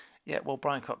Hopkins. Yeah, well,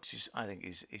 Brian Cox is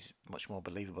much more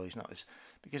believable. He's not as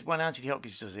because when Anthony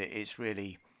Hopkins does it, it's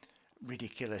really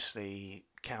ridiculously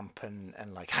camp and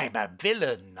like I'm a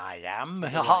villain. I am.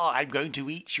 I'm going to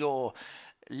eat your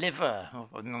liver.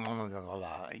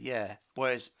 Yeah.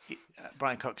 Whereas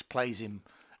Brian Cox plays him,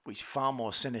 which is far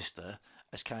more sinister,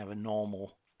 as kind of a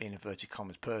normal, in inverted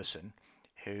commas, person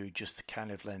who just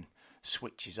kind of then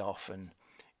switches off and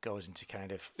goes into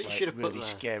kind of But you like should have put really the-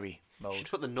 scary You mode. should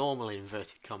put the normal in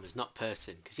inverted commas, not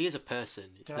person, because he is a person.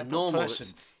 It's Did the I put normal. person?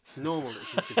 It's normal that's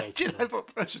his debatable. Did I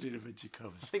put person in inverted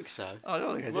commas? I think so. I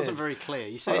don't think I It wasn't did. very clear.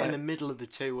 You said it in Alright. the middle of the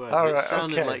two words. Alright, It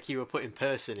sounded okay. like you were putting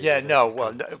person in Yeah, no,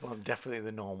 inverted commas. well, definitely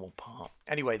the normal part.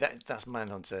 Anyway, that's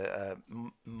Manhunter,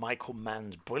 Michael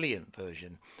Mann's brilliant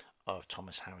version of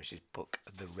Thomas Harris's book,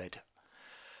 The Red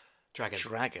Dragon.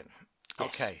 Dragon.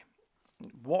 Yes. Okay,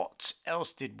 what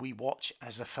else did we watch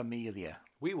as a familia?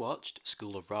 We watched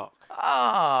School of Rock.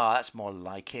 Ah, that's more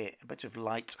like it. A bit of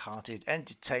light-hearted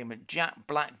entertainment. Jack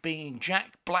Black being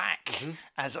Jack Black,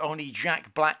 as only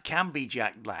Jack Black can be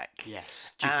Jack Black.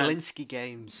 Yes. And- Jablinski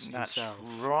Games That's himself.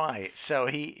 right. So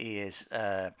he is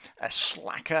a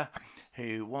slacker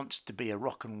who wants to be a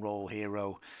rock and roll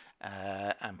hero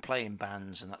and play in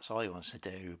bands, and that's all he wants to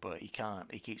do. But he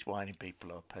can't. He keeps winding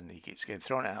people up, and he keeps getting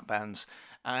thrown out of bands,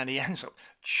 and he ends up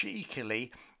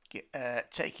cheekily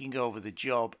taking over the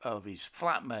job of his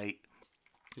flatmate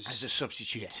as a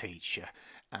substitute teacher,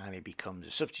 and he becomes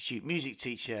a substitute music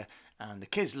teacher, and the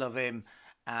kids love him,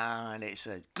 and it's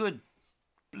a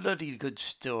bloody good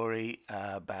story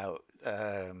about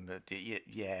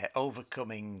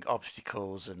overcoming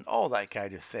obstacles and all that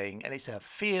kind of thing, and it's a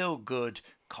feel good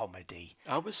comedy.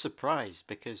 I was surprised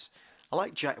because I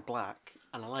like Jack Black,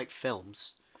 and I like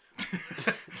films,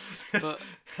 but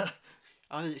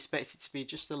I was expecting it to be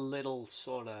just a little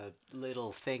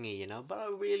little thingy, you know. But I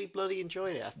really bloody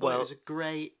enjoyed it. I thought it was a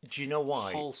great, do you know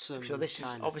why? wholesome. So this is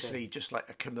kind of obviously thing. just like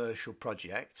a commercial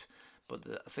project, but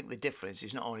I think the difference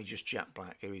is not only just Jack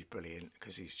Black, who is brilliant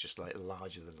because he's just like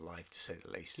larger than life to say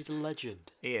the least. He's a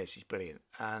legend. He is. He's brilliant,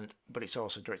 but it's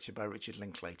also directed by Richard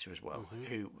Linklater as well.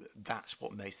 Who that's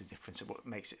what makes the difference. What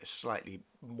makes it a slightly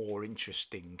more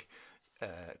interesting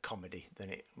comedy than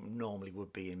it normally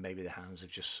would be in maybe the hands of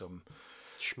just some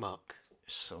Schmuck.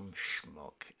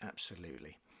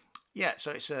 Absolutely. Yeah,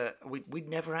 so it's we'd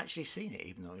never actually seen it,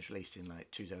 even though it was released in like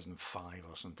 2005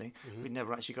 or something. We'd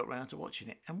never actually got round to watching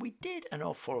it, and we did, and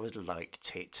all four of us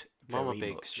liked it very Mama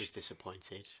Biggs much. was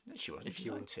disappointed. No, she wasn't. If She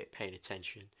you were liked it. paying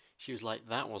attention, she was like,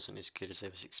 "That wasn't as good as I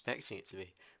was expecting it to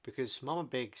be." Because Mama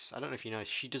Biggs, I don't know if you know,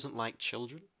 she doesn't like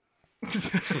children.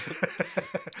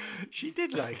 She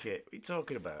did like it. What are you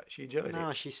talking about? She enjoyed it.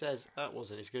 No, she said that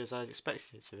wasn't as good as I was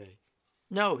expecting it to be.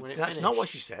 No, when it that's not what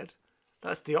finished. she said.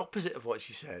 That's the opposite of what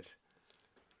she said.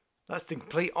 That's the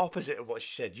complete opposite of what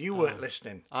she said. You weren't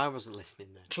listening. I wasn't listening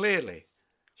then. Clearly.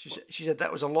 She said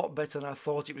that was a lot better than I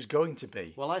thought it was going to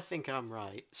be. Well, I think I'm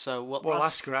right. So We'll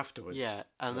ask her afterwards. Yeah,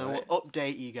 and then right? we'll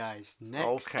update you guys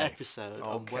next Okay. episode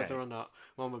on Okay. whether or not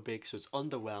Mama Biggs was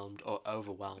underwhelmed or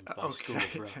overwhelmed by School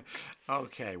of Rock.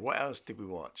 Okay, what else did we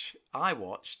watch? I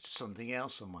watched something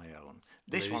else on my own.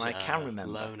 This one I can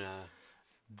remember. Loner.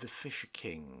 The Fisher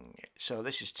King. So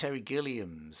this is Terry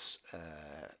Gilliam's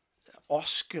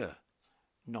Oscar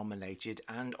nominated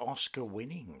and Oscar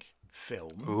winning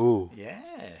film. Ooh.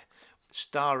 Yeah.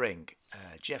 Starring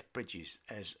Jeff Bridges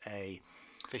as a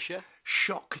Fisher?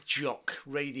 shock jock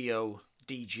radio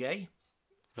DJ.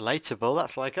 Relatable,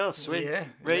 that's like us. Yeah,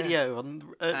 Radio,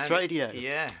 on Earth's And- Radio.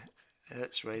 Yeah,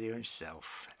 Earth's Radio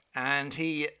himself. And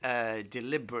he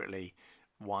deliberately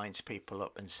winds people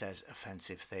up and says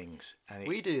offensive things. And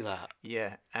We do that.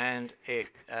 yeah, and it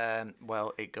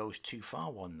it goes too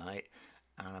far one night,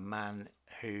 and a man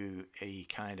who he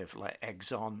kind of like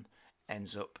eggs on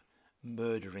ends up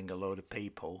murdering a load of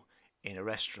people in a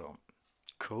restaurant.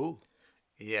 Cool.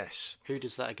 Yes, Who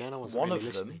does that again? I wasn't one really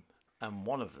of listening. them, and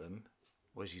one of them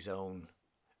was his own.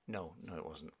 No, it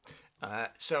wasn't.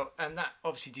 And that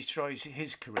obviously destroys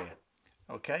his career.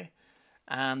 Okay,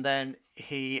 and then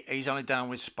he's on a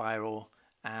downward spiral,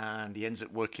 and he ends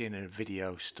up working in a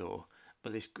video store.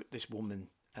 But this woman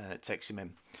takes him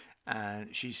in,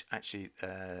 and she's actually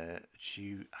I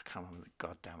can't remember.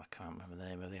 Goddamn, I can't remember the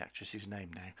name of the actress's name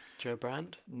now. Joe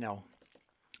Brand? No.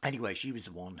 Anyway, she was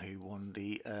the one who won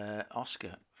the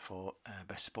Oscar for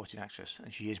Best Supporting Actress,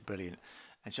 and she is brilliant.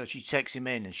 And so she takes him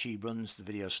in, and she runs the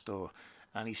video store,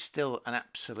 and he's still an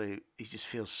absolute. He just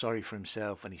feels sorry for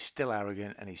himself, and he's still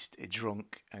arrogant, and he's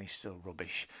drunk, and he's still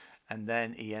rubbish. And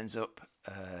then he ends up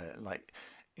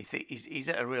he's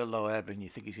at a real low ebb, and you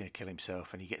think he's going to kill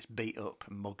himself, and he gets beat up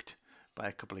and mugged by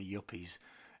a couple of yuppies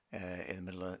in the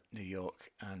middle of New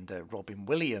York, and Robin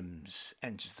Williams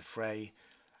enters the fray,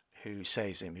 who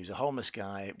saves him, who's a homeless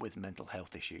guy with mental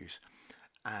health issues.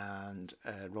 And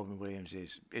Robin Williams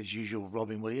is, as usual,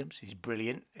 Robin Williams. He's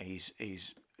brilliant. He's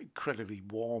incredibly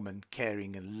warm and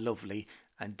caring and lovely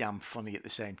and damn funny at the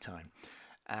same time.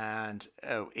 And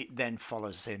it then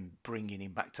follows him bringing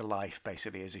him back to life,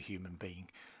 basically, as a human being.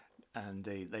 And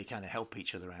they kind of help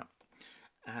each other out.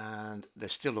 And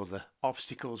there's still other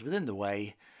obstacles within the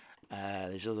way.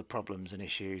 There's other problems and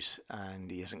issues,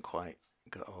 and he hasn't quite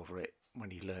got over it when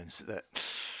he learns that,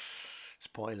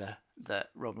 spoiler, that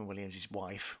Robin Williams'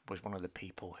 wife was one of the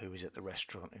people who was at the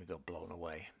restaurant who got blown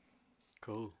away.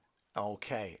 Cool.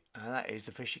 Okay, and that is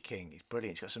The Fisher King. It's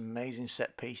brilliant. It's got some amazing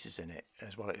set pieces in it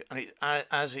as well. And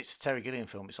as it's a Terry Gilliam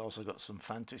film, it's also got some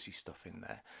fantasy stuff in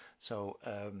there. So,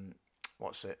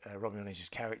 Robin Williams'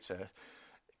 character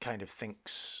kind of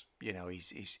thinks,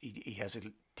 he has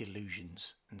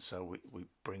delusions, and so we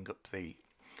bring up the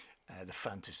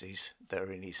fantasies that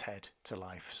are in his head to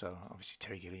life. So obviously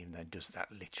Terry Gilliam then does that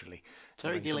literally.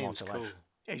 Terry brings them all Gilliam's to cool. life.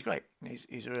 Yeah, he's great.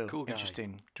 He's a real Cool guy.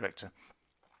 interesting director.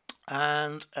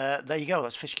 And there you go.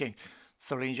 That's Fish King.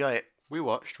 Thoroughly enjoy it. We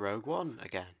watched Rogue One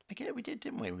again. Again, we did,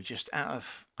 didn't we? We just out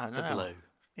of The blue.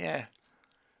 Yeah.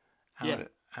 Yeah.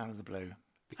 Out of the blue. And it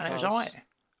Because was alright.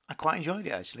 I quite enjoyed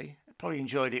it actually. I probably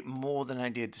enjoyed it more than I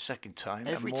did the second time,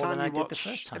 and more than I did the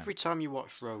first time. Every time you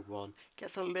watch Rogue One, it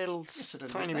gets a little It's a little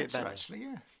tiny bit better. actually.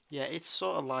 Yeah. Yeah, it's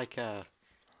sort of like a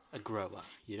grower,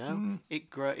 you know? It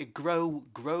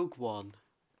Grogue One.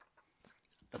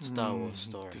 A Star Wars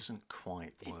story. Doesn't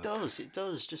quite work. It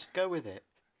does. Just go with it.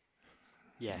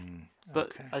 Yeah, but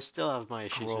okay. I still have my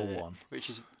issues Grow with it, one. which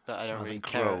is that I don't Rather really than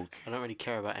care. Grog. I don't really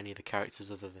care about any of the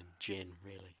characters other than Jin,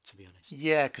 really, to be honest.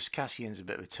 Yeah, because Cassian's a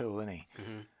bit of a tool, isn't he?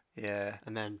 Yeah.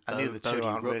 And then And the other two Bodhi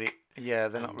aren't Rook really. Yeah,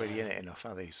 they're not and, really in it enough,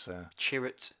 are they? So.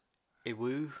 Chirrut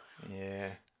Iwu Yeah.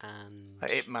 and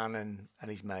Like Ip Man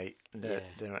and his mate, they're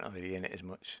Yeah. not really in it as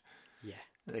much. yeah,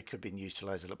 They could have been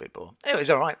utilised a little bit more. Anyway, it's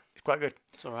all right. It's quite good.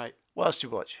 it's all right. What else do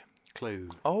you watch? Clue.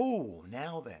 Oh,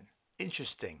 now then.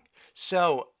 Interesting.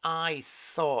 So I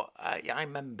thought, I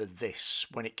remember this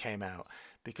when it came out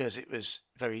because it was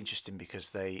very interesting because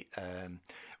they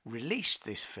released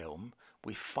this film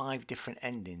with 5 different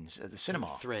endings at the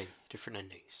cinema. 3 different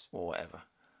endings. Or whatever.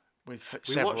 With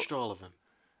We several, watched all of them.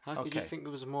 How could you Okay. think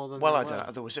there was more than well, there I don't were?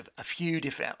 know. There was a few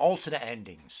different alternate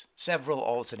endings. Several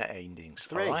alternate endings.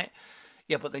 3. All right?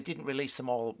 Yeah, but they didn't release them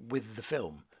all with the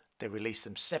film. They released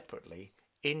them separately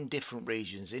in different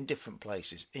regions, in different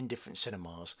places, in different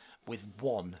cinemas, with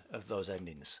one of those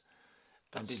endings,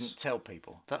 and didn't tell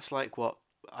people. That's like what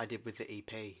I did with the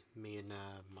EP. Me and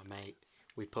my mate,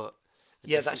 we put a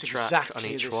Yeah, different that's track exactly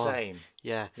on each the one. same.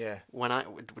 Yeah. Yeah. When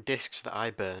discs that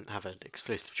I burnt have an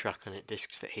exclusive track on it.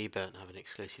 Discs that he burnt have an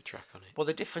exclusive track on it. Well,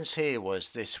 the difference here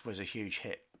was this was a huge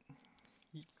hit.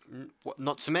 What?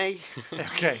 Not to me.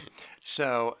 Okay,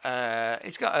 so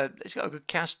it's got a good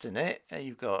cast in it.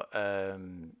 You've got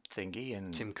Thingy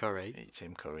and Tim Curry.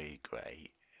 Tim Curry,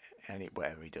 great, and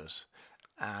whatever he does,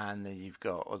 and then you've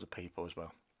got other people as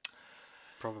well.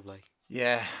 Probably.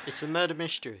 Yeah, It's a murder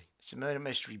mystery. it's a murder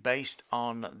mystery based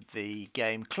on the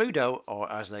game Cluedo, or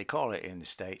as they call it in the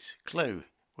States, Clue,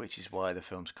 which is why the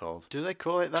film's called. Do they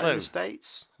call it that in Clue. the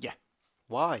States? Yeah.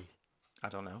 Why? I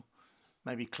don't know.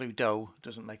 Maybe Cluedo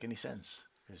doesn't make any sense.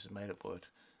 It's a made-up word.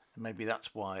 And maybe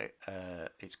that's why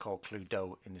it's called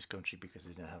Cluedo in this country, because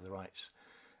they didn't have the rights.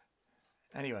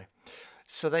 Anyway,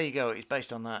 so there you go. It's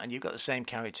based on that, and you've got the same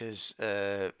characters,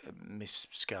 Miss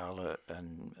Scarlet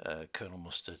and Colonel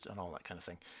Mustard and all that kind of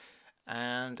thing.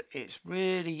 And it's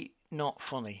really not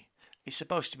funny. It's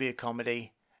supposed to be a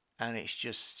comedy, and it's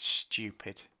just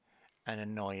stupid and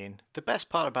annoying. The best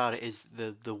part about it is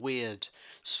the weird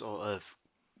sort of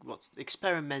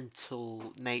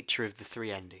experimental nature of the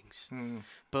 3 endings.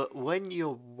 But when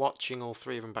you're watching all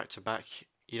 3 of them back to back,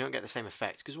 you don't get the same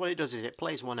effect, because what it does is it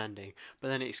plays one ending, but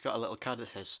then it's got a little card that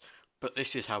says, but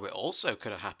this is how it also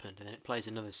could have happened, and then it plays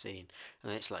another scene,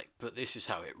 and then it's like, but this is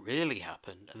how it really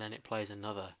happened, and then it plays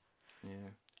another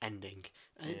ending,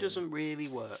 and it doesn't really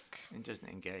work. It doesn't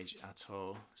engage at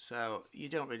all. So you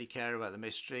don't really care about the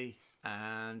mystery,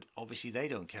 and obviously they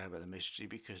don't care about the mystery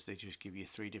because they just give you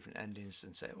 3 different endings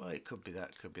and say, well, it could be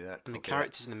that, could be that. And the could be that.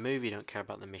 characters in the movie don't care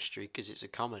about the mystery because it's a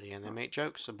comedy and they make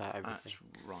jokes about everything.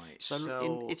 That's right.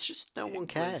 So, it's just no one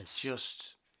cares. It's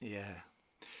just, yeah.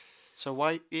 So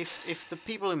why, if the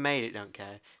people who made it don't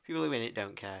care, people who in it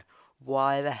don't care,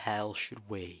 why the hell should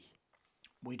we?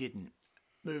 We didn't.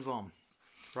 Move on.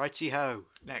 Righty ho.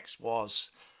 Next was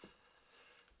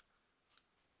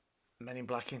Men in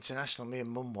Black International. Me and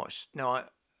Mum watched. No,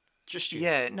 Just you.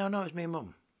 yeah, no, it was me and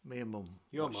Mum. Me and Mum.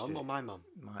 Your watched mum it. or my mum?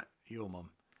 Your mum.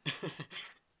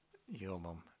 Your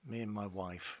mum. Me and my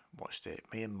wife watched it.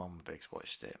 Me and Mum Biggs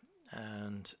watched it,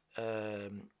 and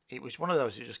it was one of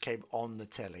those that just came on the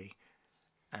telly,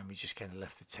 and we just kind of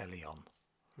left the telly on.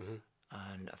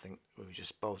 And I think we were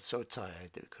just both so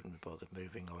tired that we couldn't be bothered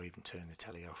moving or even turning the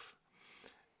telly off.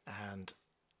 And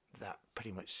that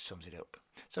pretty much sums it up.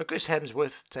 So Chris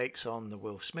Hemsworth takes on the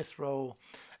Will Smith role,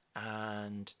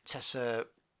 and Tessa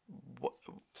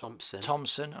Thompson,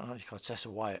 I don't know if you call her Tessa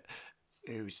Wyatt,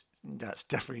 that's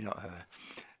definitely not her.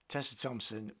 Tessa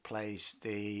Thompson plays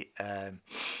the.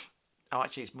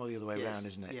 Actually, it's more the other way around,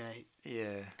 isn't it?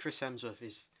 Yeah. Chris Hemsworth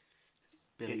is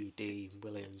Billy D.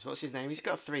 Williams. What's his name? He's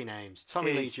got 3 names.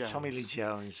 Tommy Lee Jones. Tommy Lee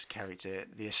Jones' character,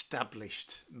 the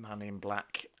established man in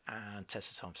black, and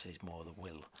Tessa Thompson is more the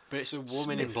Will. But it's a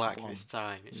woman in Smith black one. this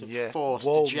time. It's a forced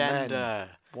One gender.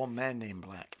 One man in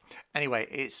black. Anyway,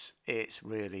 it's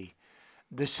really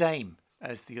the same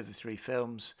as the other 3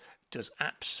 films. Does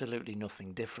absolutely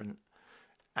nothing different,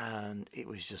 and it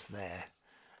was just there.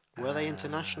 Were they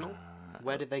international?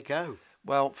 Where did they go?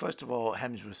 Well, first of all,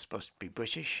 Hemsworth was supposed to be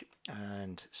British,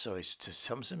 and so is Tessa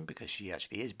Thompson, because she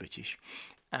actually is British.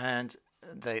 And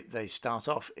they start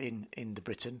off in the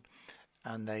Britain,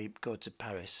 and they go to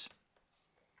Paris.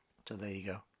 So there you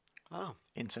go. Oh,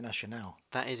 International.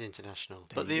 that is international.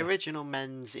 There But you the go. original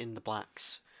Men's in the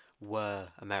Blacks were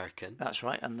American. That's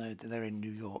right, and they're in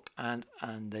New York, and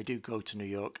they do go to New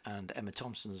York, and Emma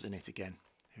Thompson's in it again,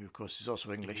 who of course is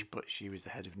also English, but she was the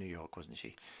head of New York, wasn't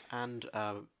she? And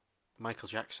Michael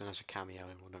Jackson has a cameo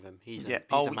in one of them. He's a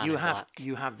man you in have black.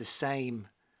 you have the same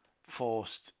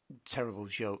forced, terrible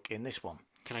joke in this one.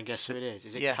 Can I guess who it is?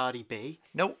 Is it yeah. Cardi B?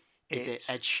 No. Is it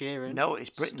Ed Sheeran? No, it's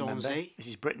Britain. Remember? Stormzy? This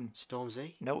is Britain.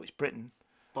 Stormzy? No, it's Britain.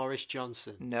 Boris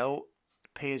Johnson? No,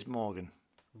 Piers Morgan.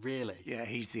 Really? Yeah,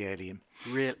 he's the alien.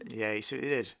 Really? Yeah, he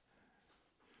did.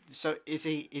 So is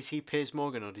he Piers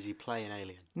Morgan or does he play an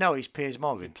alien? No, he's Piers He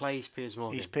Morgan. plays Piers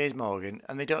Morgan. He's Piers Morgan,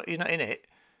 and they don't. He's not in it.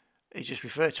 He just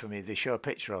referred to him. They show a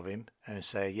picture of him and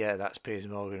say, "Yeah, that's Piers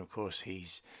Morgan. Of course,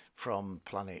 he's from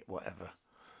planet whatever."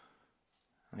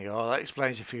 And they go, "Oh, that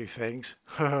explains a few things."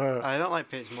 I don't like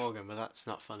Piers Morgan, but that's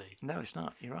not funny. No, it's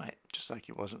not. You're right. Just like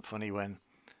it wasn't funny when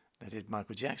they did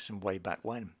Michael Jackson way back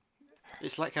when.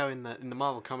 It's like how in the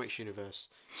Marvel Comics universe,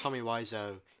 Tommy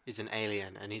Wiseau is an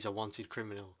alien and he's a wanted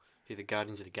criminal who the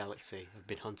Guardians of the Galaxy have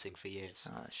been hunting for years.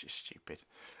 Oh, that's just stupid.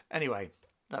 Anyway,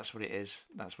 that's what it is.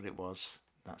 That's what it was.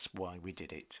 That's why we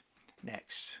did it.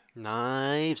 Next.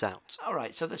 Knives Out. All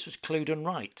right, so this was Clue done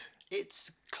right.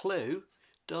 It's Clue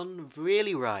done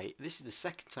really right. This is the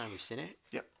second time we've seen it.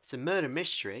 Yep. It's a murder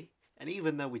mystery, and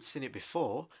even though we'd seen it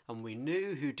before and we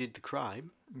knew who did the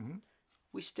crime,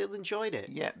 we still enjoyed it.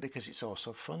 Yeah, because it's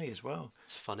also funny as well.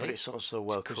 It's funny. But it's also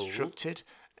well cool. constructed.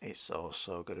 It's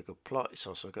also got a good plot. It's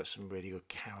also got some really good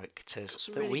characters. Got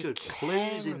some that really we good care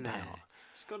clues in there. about.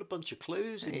 It's got a bunch of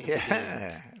clues in there.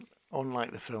 Yeah.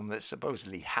 Unlike the film that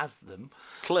supposedly has them.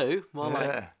 Clue? More like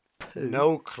Yeah.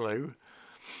 No clue.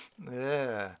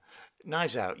 Yeah.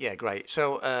 Knives Out, yeah, great.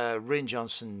 So, Rian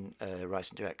Johnson writes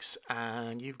and directs,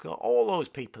 and you've got all those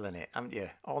people in it, haven't you?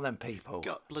 All them people.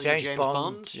 Got bloody James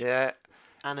Bond. Yeah.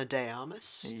 Anna De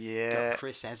Armas. Yeah. Got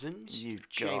Chris Evans. You've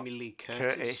Jamie got Lee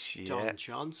Curtis. yeah. Don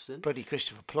Johnson. Bloody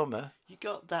Christopher Plummer. You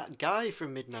got that guy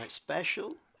from Midnight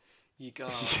Special. You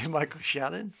got Michael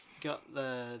Shannon.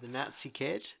 the Nazi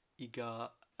kid. You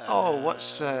got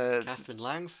what's Catherine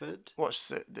Langford. What's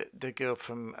the girl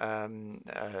from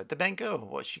the main girl?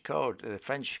 What's she called? The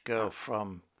French girl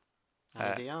from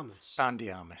Anna De Armas. Anne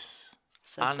de Armas.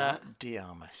 Said Anna that. de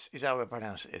Armas. Is that how I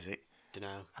pronounce it? Is it?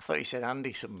 Dunno. I thought you said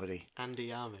Andy somebody.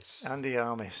 Andy Armas. Andy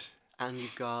Armas. And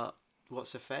you've got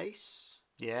what's her face?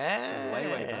 Yeah.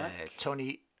 Way back.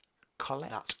 Tony Collette.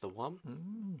 That's the one.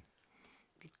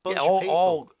 Yeah, Bunch of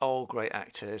people. all great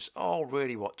actors, all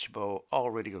really watchable, all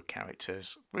really good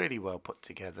characters, really well put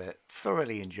together,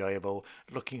 thoroughly enjoyable.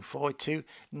 Looking forward to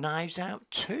Knives Out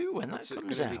 2 when What's that it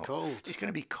comes gonna out. be called? It's going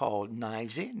to be called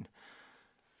Knives In.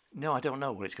 No, I don't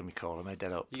know what it's going to be called. I made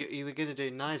that up. You're either going to do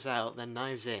Knives Out, then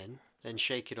Knives In, then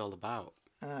Shake It All About.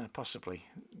 Possibly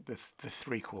the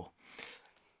threequel.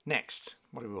 Next,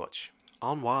 what do we watch?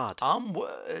 Onward.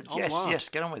 Onward. Yes, Onward. yes.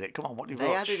 Get on with it. Come on. What do we They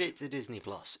watch? added it to Disney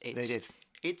Plus. They did.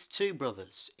 It's two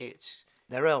brothers. It's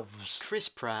They're elves. Chris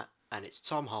Pratt and it's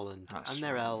Tom Holland, That's and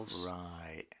they're elves.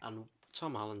 Right. And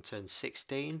Tom Holland turns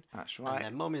 16, That's and right. their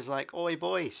mum is like, "Oi,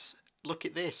 boys, look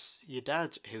at this. Your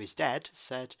dad, who is dead,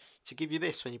 said to give you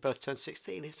this when you both turn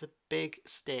 16. It's a big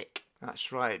stick."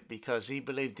 That's right, because he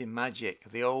believed in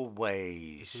magic, the old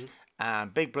ways. Mm-hmm.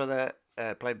 And Big Brother,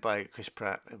 played by Chris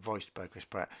Pratt, voiced by Chris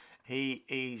Pratt,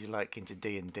 he's like into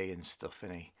D&D and stuff,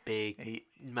 isn't he? Big,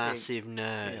 massive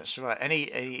nerd. That's right, and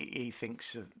he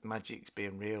thinks of magic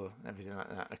being real and everything like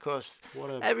that. Of course, What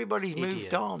a everybody's moved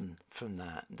idiot. on from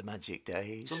that, the magic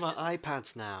days. It's all about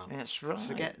iPads now. That's right.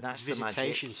 Forget That's the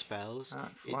visitation magic. spells.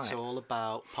 That's It's right. all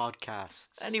about podcasts.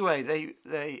 Anyway,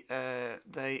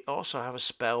 they also have a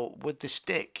spell with the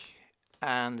stick,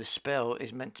 and the spell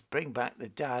is meant to bring back the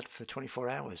dad for 24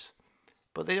 hours.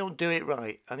 But they don't do it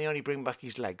right, and they only bring back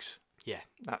his legs. Yeah.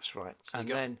 That's right. So and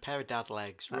you got then a pair of dad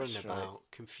legs That's running right. about,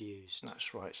 confused,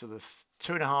 that's right. So the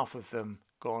two and a half of them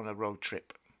go on a road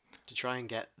trip. to try and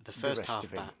get the first rest half of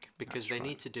him. back, because That's they right.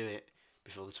 need to do it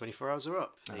before the 24 hours are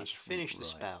up. They That's finish the right.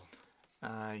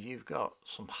 spell. You've got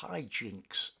some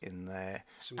hijinks in there,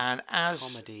 Some and as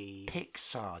comedy.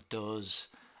 Pixar does,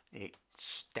 it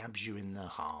stabs you in the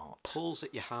heart. Pulls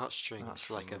at your heartstrings That's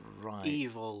like a right.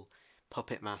 evil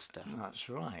puppet master. That's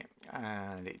right,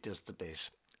 and it does the biz,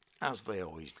 as they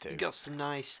always do. You got some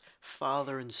nice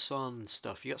father and son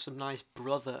stuff. You got some nice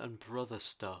brother and brother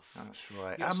stuff. That's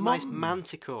right. You got And some nice Mum.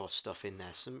 manticore stuff in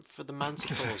there. Some for the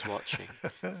manticores watching.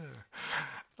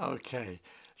 Okay,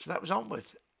 so that was Onward.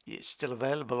 It's still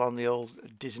available on the old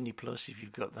Disney Plus if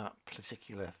you've got that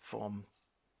particular form.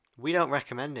 We don't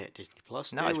recommend it, Disney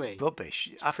Plus, No, do we? it's rubbish.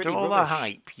 After pretty all the rubbish.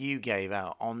 hype you gave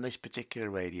out on this particular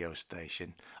radio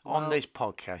station, on Well- this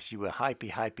podcast, you were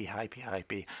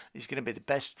hypey. It's going to be the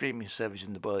best streaming service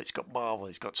in the world. It's got Marvel,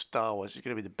 it's got Star Wars. It's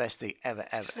going to be the best thing ever.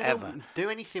 'Cause they don't do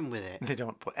anything with it. They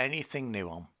don't put anything new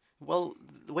on. Well,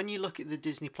 when you look at the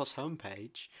Disney Plus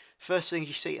homepage, first thing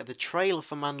you see are the trailer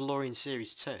for Mandalorian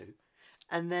Series 2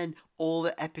 and then all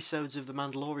the episodes of The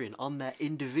Mandalorian on there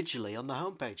individually on the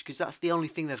homepage, because that's the only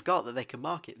thing they've got that they can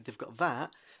market. They've got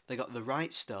that, they got The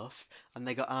Right Stuff, and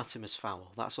they got Artemis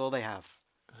Fowl. That's all they have.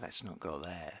 Let's not go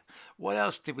there. What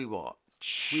else did we watch?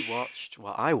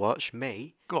 I watched,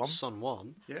 Go on. son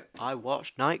one. Yeah. I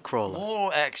watched Nightcrawler.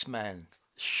 More X-Men.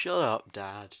 Shut up,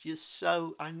 Dad.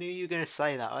 I knew you were going to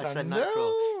say that. I said know.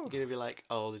 Nightcrawler. You're going to be like,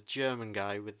 oh, the German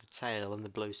guy with the tail and the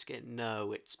blue skin.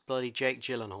 No, it's bloody Jake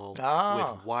Gyllenhaal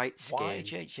with white skin Why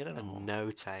Jake Gyllenhaal? and no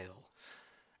tail.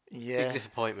 Yeah. Big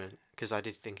disappointment, because I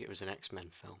did think it was an X-Men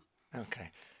film. Okay.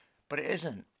 But it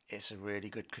isn't. It's a really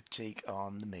good critique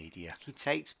on the media. He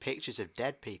takes pictures of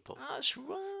dead people. That's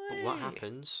right. But what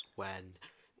happens when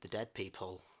the dead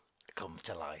people... come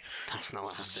to life? That's not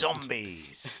what happens.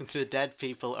 Zombies. The dead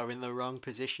people are in the wrong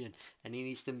position, and he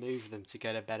needs to move them to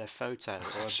get a better photo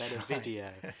or a better video.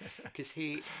 Because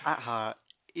he, at heart,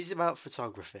 is about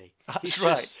photography. That's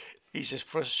right. He's a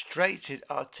frustrated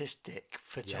artistic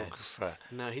photographer.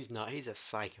 Yes. No, he's not. He's a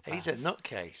psychopath. He's a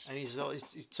nutcase. And he's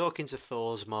talking to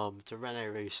Thor's mum, to Rene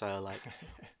Russo, like,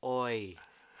 oi,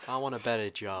 I want a better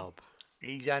job.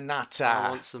 He's a nutter. I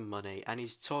want some money. And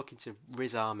he's talking to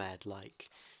Riz Ahmed, like,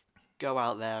 go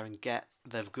out there and get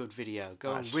the good video.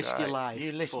 Go That's and risk your right. life.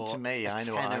 You listen for to me. a I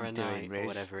know what tenner I'm a doing, night Riz. or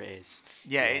whatever it is.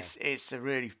 Yeah, it's a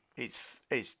really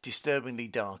it's disturbingly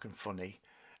dark and funny,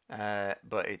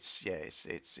 but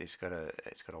it's got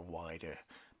a wider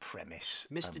premise.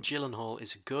 Mr. Gyllenhaal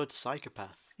is a good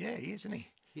psychopath. Yeah, he is, isn't he?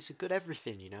 He's a good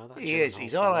everything, you know. That He is. Gyllenhaal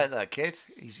He's fella. all right, that kid.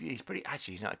 He's pretty.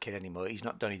 Actually, he's not a kid anymore. He's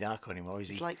not Donnie Darko anymore, is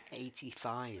he? He's like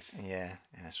 85. Yeah,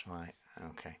 that's right.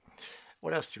 Okay.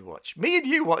 What else did we watch? Me and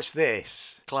you watched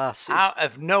this. Class. Out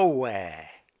of nowhere.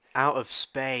 Out of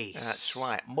space. That's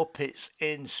right. Muppets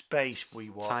in Space we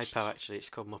watched. Typo, actually. It's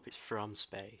called Muppets from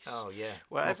Space. Oh, yeah.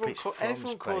 Well, everyone, Muppets from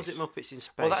everyone calls it Space. Muppets in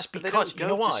Space. Well, that's but because, they don't you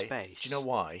know go to why? space. Do you know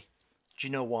why? Do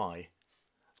you know why?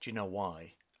 Do you know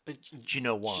why? Do you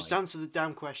know why? Just answer the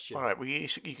damn question. All right, well, you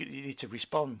need to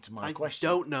respond to my question.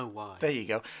 I don't know why. There you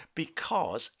go.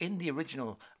 Because in the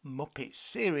original Muppets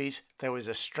series, there was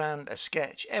a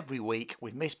sketch every week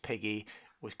with Miss Piggy,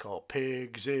 was called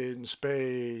Pigs in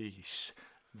Space.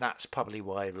 That's probably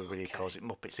why everybody calls it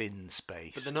Muppets in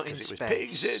Space. But they're not in 'cause it space. was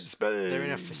Pigs in Space. They're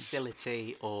in a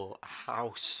facility or a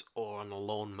house or on a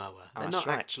lawnmower. They're That's not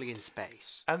right. actually in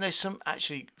space. And there's some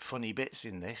actually funny bits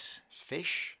in this. There's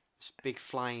fish. There's big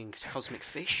flying cosmic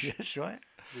fish. That's right.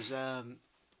 There's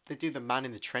they do the man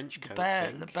in the trench coat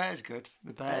thing. The bear's good.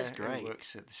 The bear's bear great. who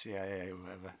works at the CIA or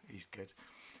whatever. He's good.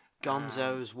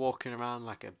 Gonzo's walking around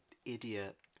like an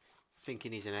idiot,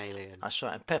 thinking he's an alien. That's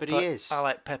right. And Pepe, But he is. I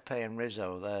like Pepe and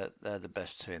Rizzo. They're the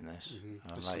best two in this.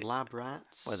 I There's like, some lab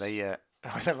rats. well, the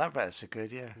lab rats are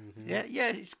good. Yeah. Yeah.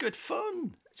 It's good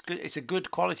fun. It's good. It's a good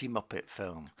quality Muppet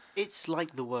film, It's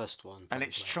like the worst one. and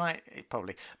it's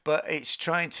probably. it's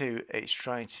trying to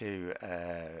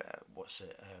what's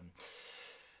it?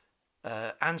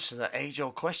 Answer that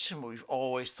age-old question we've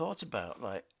always thought about.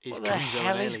 Like, Is what the Gonzo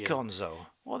hell an is alien? Gonzo?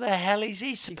 What the hell is he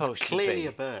He's supposed to clearly be?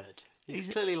 a bird. He's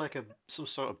clearly like some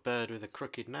sort of bird with a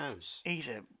crooked nose. He's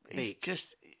Beak.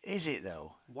 just. Is it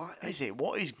though? Why? Is it?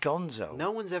 What is Gonzo?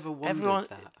 No one's ever wondered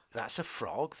that. That's a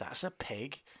frog. That's a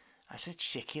pig. That's a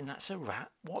chicken. That's a rat.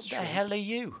 What the Shrimp. hell are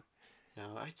you?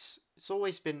 No, it's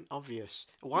always been obvious.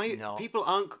 Why It's not. people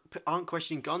aren't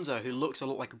questioning Gonzo, who looks a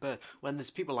lot like a bird, when there's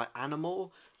people like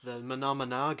Animal, the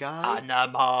Mana guy.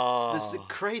 Animal. There's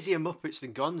crazier Muppets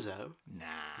than Gonzo. Nah.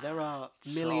 There are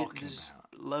talking millions. There's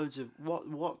about? loads of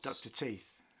what? Dr. Teeth.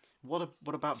 What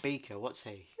about Beaker? What's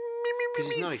he?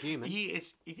 Because he's not a human. He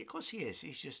is. Of course he is.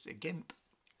 He's just a gimp.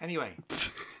 Anyway,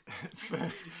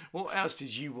 what else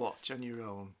did you watch on your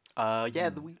own? We're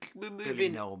Billy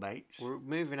moving. Noel mates. We're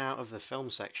moving out of the film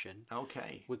section.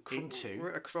 Okay. We're Into.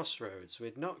 at a crossroads.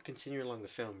 We're not continuing along the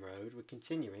film road. We're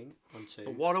continuing onto.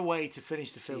 But what a way to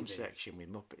finish the film TV. section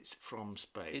with Muppets from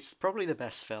Space It's probably the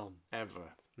best film.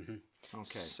 ever. Mhm.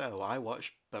 Okay. So I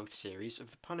watched both series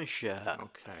of The Punisher.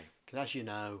 Okay. Because as you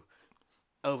know,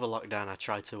 over lockdown I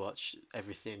tried to watch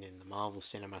everything in the Marvel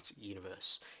Cinematic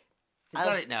Universe. You've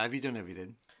got it now. Have you done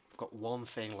everything? I've got one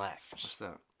thing left, What's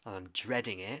that? and I'm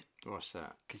dreading it What's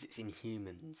that? because it's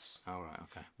Inhumans, All right.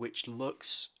 Okay. which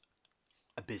looks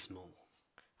abysmal.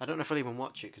 I don't know if I'll even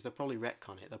watch it because they'll probably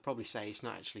retcon it. They'll probably say it's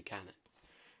not actually canon,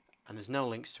 and there's no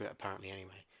links to it apparently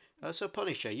anyway. So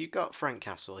Punisher, you got Frank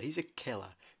Castle. He's a killer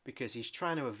because he's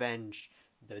trying to avenge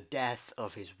the death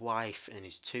of his wife and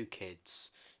his two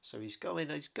kids. So he's going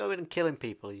and killing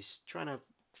people. He's trying to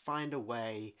find a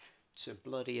way to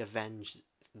bloody avenge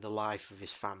the life of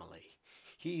his family.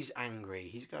 He's angry.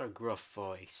 He's got a gruff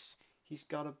voice. He's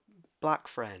got a black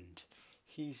friend.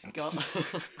 He's got.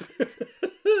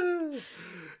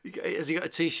 Has he got a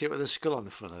T-shirt with a skull on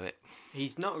the front of it?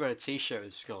 He's not got a T-shirt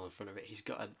with a skull in front of it. He's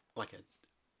got a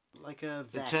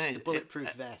vest, a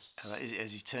bulletproof vest.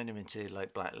 Has he turned him into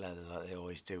like black leather like they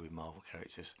always do with Marvel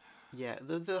characters? Yeah,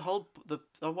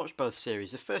 I watched both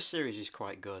series. The first series is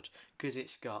quite good because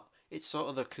it's sort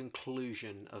of the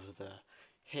conclusion of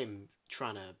him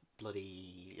trying to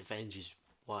bloody avenge his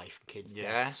wife and kids'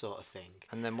 death sort of thing.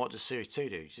 And then what does series 2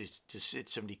 do? Did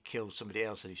somebody kill somebody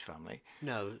else in his family?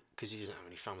 No, because he doesn't have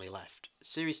any family left.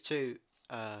 Series 2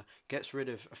 gets rid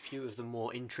of a few of the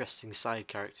more interesting side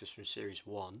characters from Series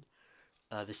 1.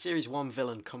 The Series 1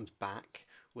 villain comes back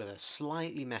with a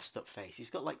slightly messed up face. He's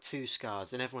got like 2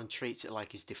 scars and everyone treats it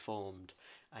like he's deformed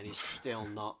and he's still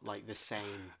not like the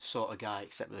same sort of guy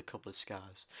except with a couple of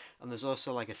scars. And there's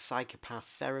also like a psychopath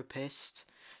therapist.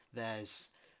 There's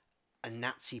a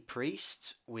Nazi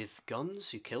priest with guns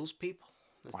who kills people.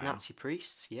 There's Wow. Nazi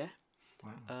priests, yeah.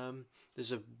 Wow.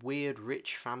 There's a weird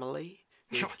rich family.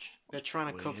 They're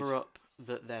trying to cover up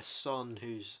that their son,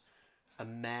 who's a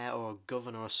mayor or a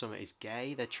governor or something, is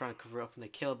gay. They're trying to cover up and they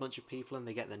kill a bunch of people and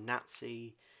they get the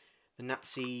Nazi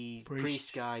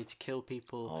priest guy to kill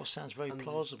people. Oh, sounds very And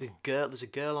plausible. There's a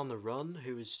girl on the run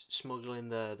who is smuggling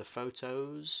the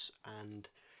photos and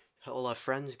all her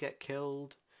friends get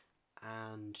killed.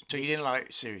 And So you didn't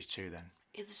like series 2 then?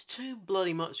 there's too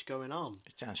bloody much going on.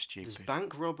 It sounds stupid. There's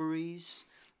bank robberies.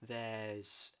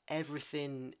 There's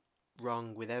everything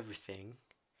wrong with everything.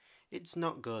 It's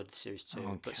not good, Series 2.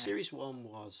 Okay. But Series 1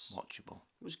 was Watchable.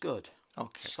 good.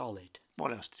 Okay. Solid.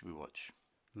 What else did we watch?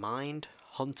 Mind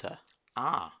Hunter.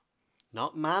 Ah,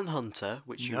 Not Manhunter,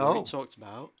 which you No. already talked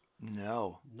about.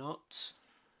 no. Not...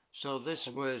 So this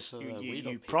was Hunter, you Weird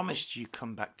Al you People. promised you'd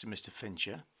come back to Mr.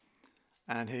 Fincher,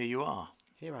 and here you are.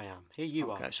 Here I am. Here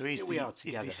you Okay, are. so he's Here the, we are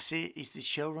together. Is the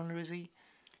showrunner, is he?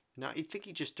 No, I think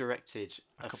he just directed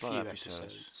a couple few of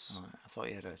episodes. Right, I thought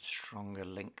he had a stronger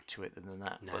link to it than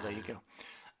that, but there you Nah.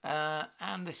 go.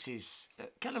 And this is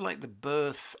kind of like the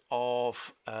birth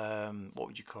of what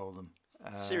would you call them?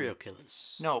 Serial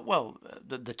killers. No, well,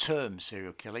 the term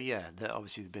serial killer, yeah, that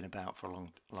obviously they've been about for a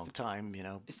long time, you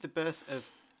know. It's the birth of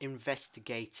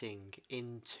investigating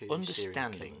into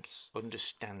Understanding serial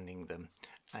killers. them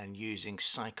and using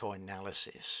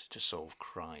psychoanalysis to solve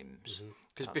crimes.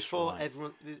 Because That's before right.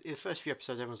 everyone, the first few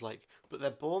episodes, everyone's like, "But they're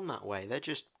born that way. They're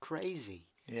just crazy."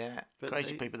 Yeah, But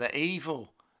crazy they- people. They're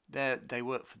evil. They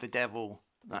work for the devil.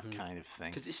 That kind of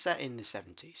thing. Because it's set in the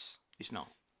 70s. It's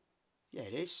not. Yeah,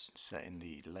 it is. It's set in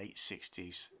the late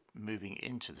 60s, moving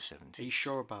into the 70s. Are you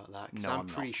sure about that? Because No, I'm I'm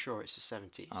pretty not. sure it's the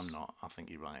 70s. I'm not. I think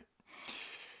you're right.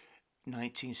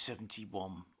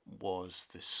 1971 was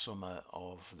the summer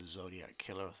of the Zodiac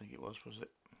Killer, I think it was it?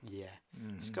 Yeah.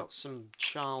 It's Mhm. got some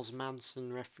Charles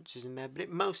Manson references in there, but it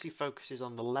mostly focuses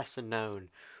on the lesser known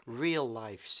real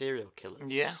life serial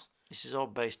killers. Yeah, this is all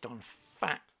based on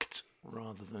fact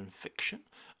rather than fiction.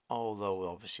 Although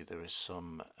obviously there is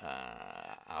some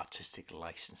artistic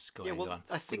license going on.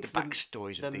 I think with the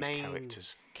backstories the of these main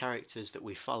characters. that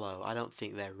we follow, I don't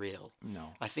think they're real.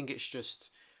 No, I think it's just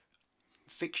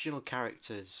fictional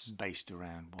characters based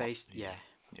around what based. the- Yeah.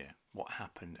 yeah, what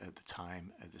happened at the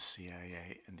time of the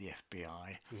CIA and the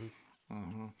FBI.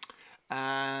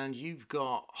 And you've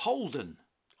got Holden,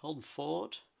 Holden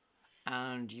Ford,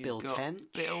 and you've Bill got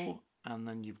Tench, Bill, and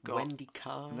then you've got Wendy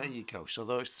Carr. And there you go. So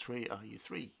those three are your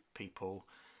three people.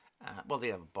 Well, they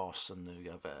have a boss and they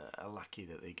have a lackey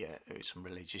that they get, who's some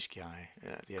religious guy. At the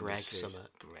end of the Greg series.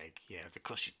 Summit. Greg, yeah, of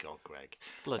course you'd call Greg.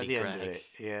 Bloody At the Greg. end of it,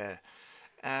 yeah.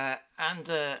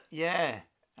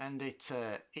 And it's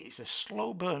a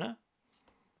slow burner.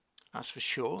 That's for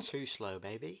sure. Too slow,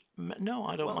 baby. No,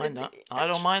 I don't Well, mind in that. the- I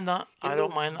don't mind that. in I the-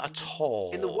 don't mind that at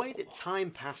all. In the way that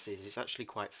time passes, it's actually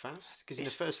quite fast. Because in the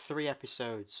It's- first 3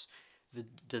 episodes, the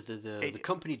It-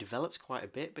 company develops quite a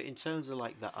bit, but in terms of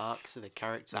like the arcs of the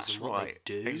characters That's and what right.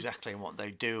 they do, Exactly, and what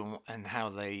they do and how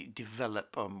they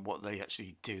develop what they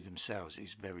actually do themselves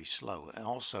is very slow. And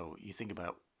also, you think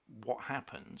about what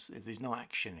happens if there's no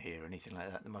action here or anything like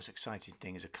that. The most exciting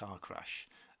thing is a car crash,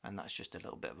 and that's just a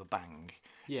little bit of a bang.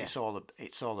 yeah. It's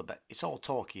all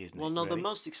talky, isn't it? Well, no, the really?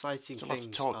 most exciting It's a lot of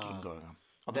things talking are going on.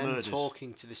 Of them murders.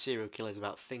 talking to the serial killers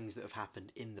about things that have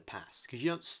happened in the past.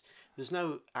 Because there's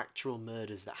no actual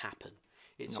murders that happen.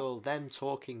 It's No. all them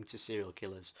talking to serial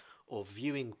killers or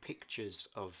viewing pictures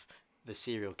of the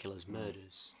serial killers'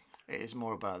 murders. It is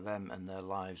more about them and their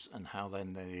lives and how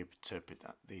then they interpret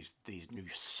these new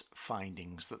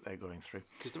findings that they're going through.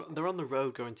 Because they're on the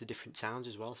road going to different towns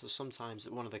as well, so sometimes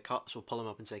one of the cops will pull them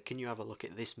up and say, "Can you have a look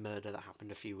at this murder that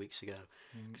happened a few weeks ago?"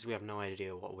 Because we have no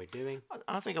idea what we're doing.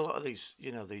 I think a lot of these,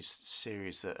 these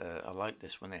series that are like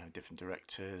this, when they have different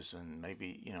directors and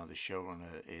maybe, the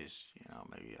showrunner is,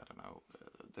 maybe, I don't know,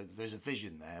 there's a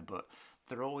vision there, but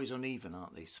they're always uneven,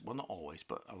 aren't they? Well, not always,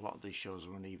 but a lot of these shows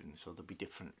are uneven, so there'll be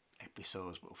different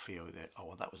episodes will feel that, oh,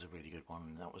 well, that was a really good one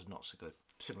and that was not so good.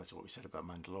 Similar to what we said about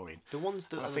Mandalorian. The ones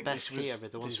that are the best here are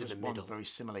the ones in the middle. Very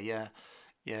similar, yeah.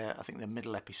 Yeah, I think the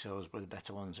middle episodes were the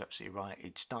better ones, absolutely right.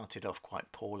 It started off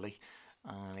quite poorly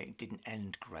and it didn't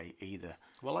end great either.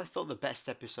 Well, I thought the best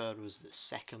episode was the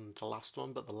second to last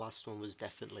one, but the last one was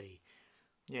definitely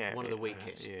one of the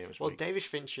weakest. Yeah, it was well, weak. David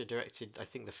Fincher directed, I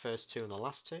think, the first two and the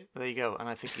last two. There you go, and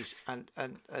I think he's and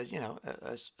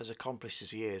as accomplished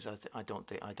as he is, I don't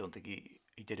think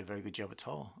he did a very good job at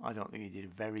all. I don't think he did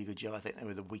a very good job. I think they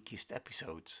were the weakest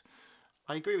episodes.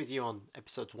 I agree with you on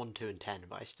episodes 1, 2, and 10,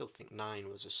 but I still think 9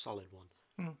 was a solid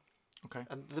one. Okay.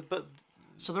 And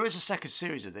so there is a second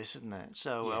series of this, isn't there?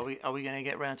 So Yeah. are we going to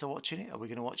get round to watching it? Are we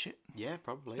going to watch it? yeah,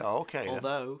 probably. Oh, okay. then.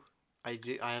 Although I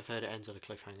have heard it ends on a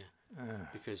cliffhanger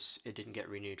because it didn't get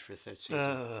renewed for a third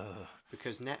season.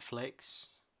 Because Netflix,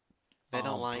 they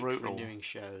don't like brutal. renewing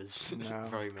shows No.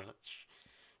 very much.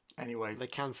 Anyway, They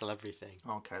cancel everything.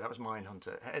 okay, that was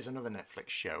Mindhunter. Here's another Netflix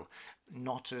show,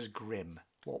 not as grim.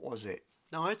 What was it?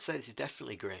 No, I would say this is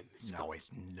definitely grim. It's not.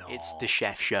 It's the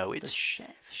Chef Show. The It's Chef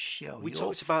Show. we Your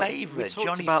talked about favourite, we talked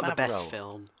Johnny about the Favreau. best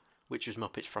film, which was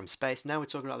Muppets from Space. Now we're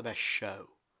talking about the best show,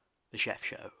 the Chef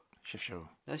Show. Chef Show.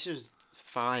 Now, this is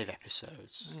 5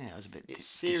 episodes. Yeah, it was a bit It's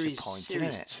series disappointing,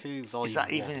 isn't it? 2, volume Is that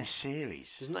 1. even a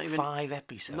series? There's not even 5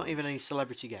 episodes. Not even any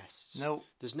celebrity guests. No.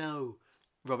 There's no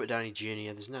Robert Downey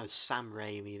Jr. There's no Sam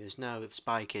Raimi. There's no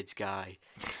Spy Kids guy.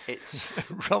 It's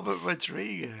Robert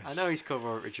Rodriguez. I know he's called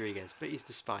Robert Rodriguez, but he's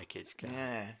the Spy Kids guy.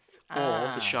 Yeah.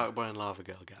 Or the Shark Boy and Lava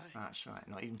Girl guy. That's right.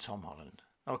 Not even Tom Holland.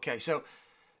 Okay, so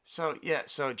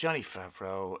Johnny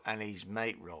Favreau and his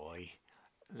mate Roy,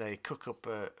 they cook up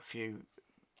a few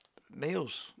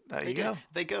meals. There you go.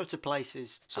 They go to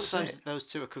places. That's Sometimes it. those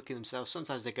two are cooking themselves.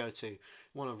 Sometimes they go to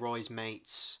one of Roy's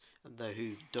mates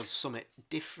who does something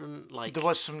different. Like There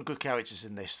was some good characters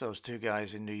in this. Those two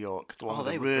guys in New York, the one with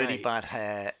they the were really great. bad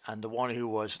hair, and the one who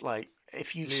was like,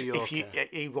 he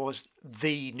was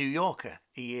the New Yorker.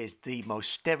 He is the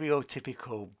most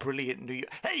stereotypical, brilliant New York.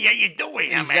 Hey, how you doing,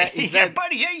 He's man? there- he's Yeah, there-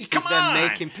 buddy. Hey, come he's on. there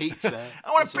making pizza.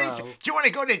 I want as a pizza. well. Do you want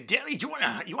to go to deli? Do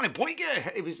you want a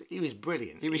burger? He was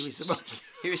brilliant. He was the most.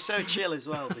 He was so chill as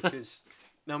well because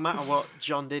no matter what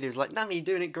John did, he was like, "Nanny, you're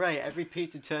doing it great. Every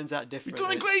pizza turns out different. You're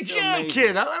doing a It's great still job, amazing."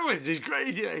 kid. That was just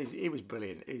great. Yeah, he was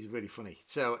brilliant. He was really funny.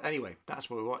 So anyway, that's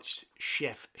what we watched.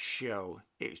 Chef Show.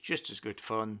 It's just as good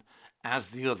fun as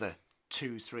the other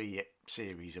 2-3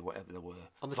 series or whatever there were.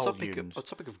 On the volumes.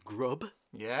 topic of grub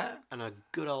Yeah. and a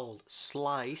good old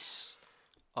slice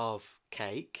of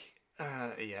cake,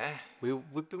 Yeah. we've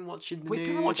been watching the We've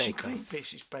new been watching Bake Green Off.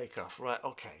 Pieces Bake Off. Right.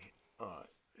 Okay. All right.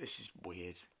 This is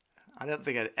weird. I don't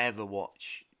think I'd ever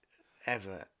watch,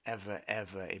 ever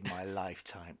in my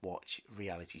lifetime watch a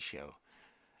reality show.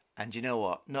 And you know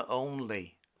what? Not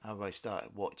only have I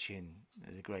started watching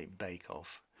the Great Bake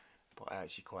Off, but I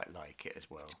actually quite like it as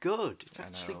well. It's good. It's I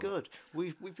actually know. good.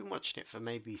 We've been watching it for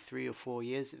maybe 3 or 4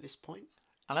 years at this point.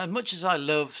 And as much as I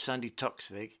love Sandy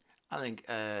Toksvig, I think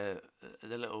the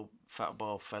little fat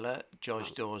bald fella,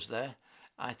 George Dawes there,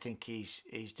 I think he's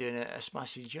doing a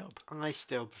smashing job. I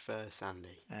still prefer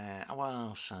Sandy.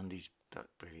 Well, Sandy's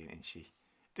brilliant, isn't she?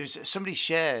 There's somebody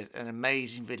shared an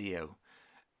amazing video.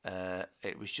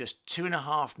 It was just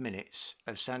 2.5 minutes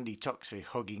of Sandy Toksvig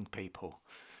hugging people.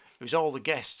 It was all the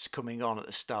guests coming on at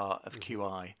the start of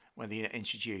QI when they are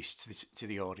introduced to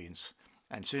the audience.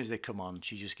 And as soon as they come on,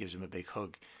 she just gives them a big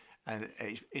hug. And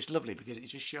it's lovely because it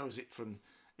just shows it from...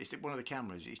 It's one of the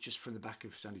cameras. It's just from the back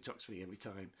of Sandy Toksvig every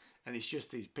time. And it's just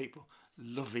these people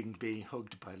loving being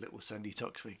hugged by little Sandy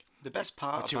Toksvig The best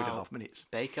part for 2.5 about minutes.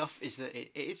 Bake Off is that it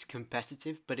is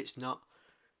competitive, but it's not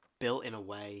built in a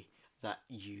way that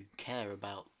you care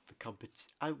about the competition.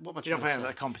 What am I You don't trying care to about say?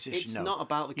 the competition, It's no. not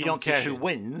about the You competition. don't care who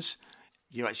wins.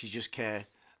 You actually just care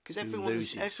Because who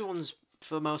loses. everyone's,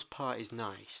 for the most part, is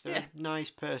nice. They're a nice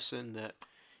person that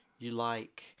you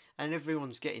like, and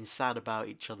everyone's getting sad about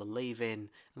each other leaving,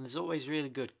 and there's always really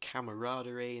good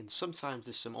camaraderie, and sometimes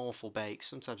there's some awful bakes,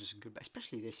 sometimes there's some good bakes,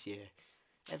 especially this year.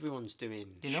 Everyone's doing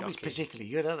Nobody's shocking. particularly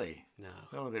good, are they? No.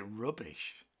 They're all a bit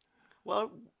rubbish.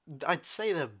 Well, I'd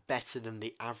say they're better than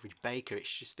the average baker. It's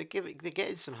just they're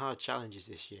getting some hard challenges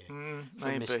this year from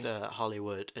Maybe. Mr.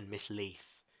 Hollywood and Miss Leith.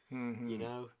 You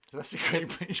know, So that's a Great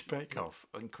British Bake Off.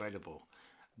 Incredible,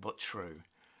 but true.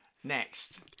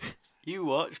 Next. you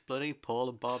watch bloody Paul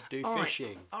and Bob do All right,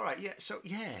 fishing. All right,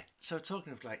 yeah. So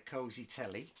talking of like cozy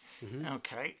telly, Mhm.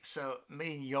 okay. So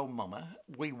me and your mama,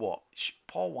 we watch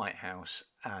Paul Whitehouse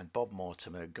and Bob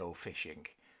Mortimer go fishing.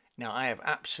 Now I have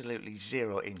absolutely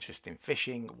zero interest in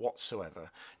fishing whatsoever.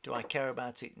 Do I care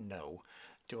about it? No.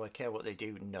 Do I care what they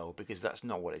do? No, because that's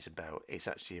not what it's about. It's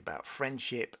actually about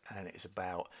friendship, and it's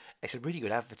a really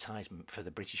good advertisement for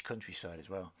the British countryside as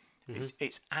well.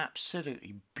 It's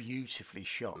absolutely beautifully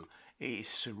shot. It is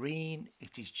serene.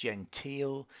 It is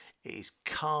genteel. It is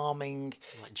calming.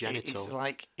 Like genital.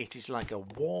 It is like a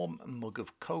warm mug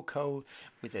of cocoa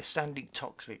with a sandy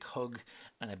toxic hug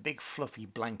and a big fluffy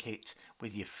blanket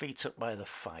with your feet up by the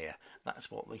fire. That's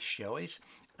what this show is,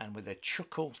 and with a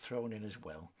chuckle thrown in as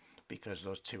well. Because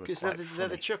those two are Because quite they're the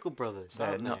funny. Chuckle Brothers. They're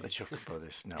aren't not they? the Chuckle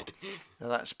Brothers, no. So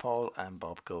that's Paul and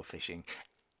Bob go fishing.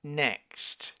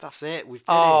 Next. That's it. We've finished.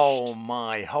 Oh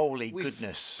my holy We've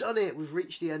goodness. done it. We've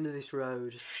reached the end of this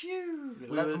road. Phew. We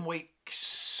 11 were- weeks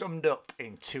summed up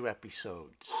in 2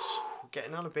 episodes. We're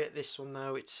getting on a bit. This one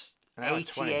though, it's An hour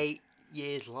 20. 88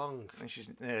 years long. This is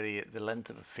nearly the length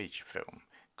of a feature film.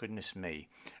 Goodness me.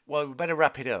 Well, we better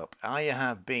wrap it up. I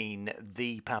have been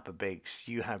the Papa Biggs.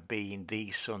 You have been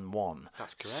the Sun One.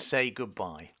 That's correct. Say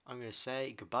goodbye. I'm going to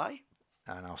say goodbye.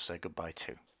 And I'll say goodbye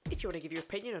too. If you want to give your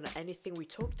opinion on anything we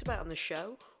talked about on the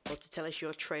show, or to tell us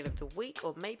your trail of the week,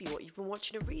 or maybe what you've been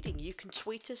watching or reading, you can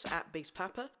tweet us at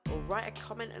BiggsPapa, or write a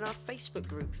comment in our Facebook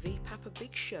group, The Papa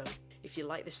Big Show. If you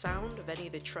like the sound of any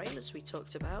of the trailers we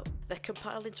talked about, they're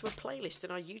compiled into a playlist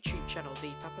on our YouTube channel,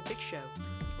 The Papa Big Show.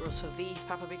 We're also The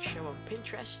Papa Big Show on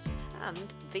Pinterest, and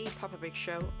The Papa Big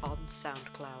Show on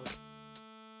SoundCloud.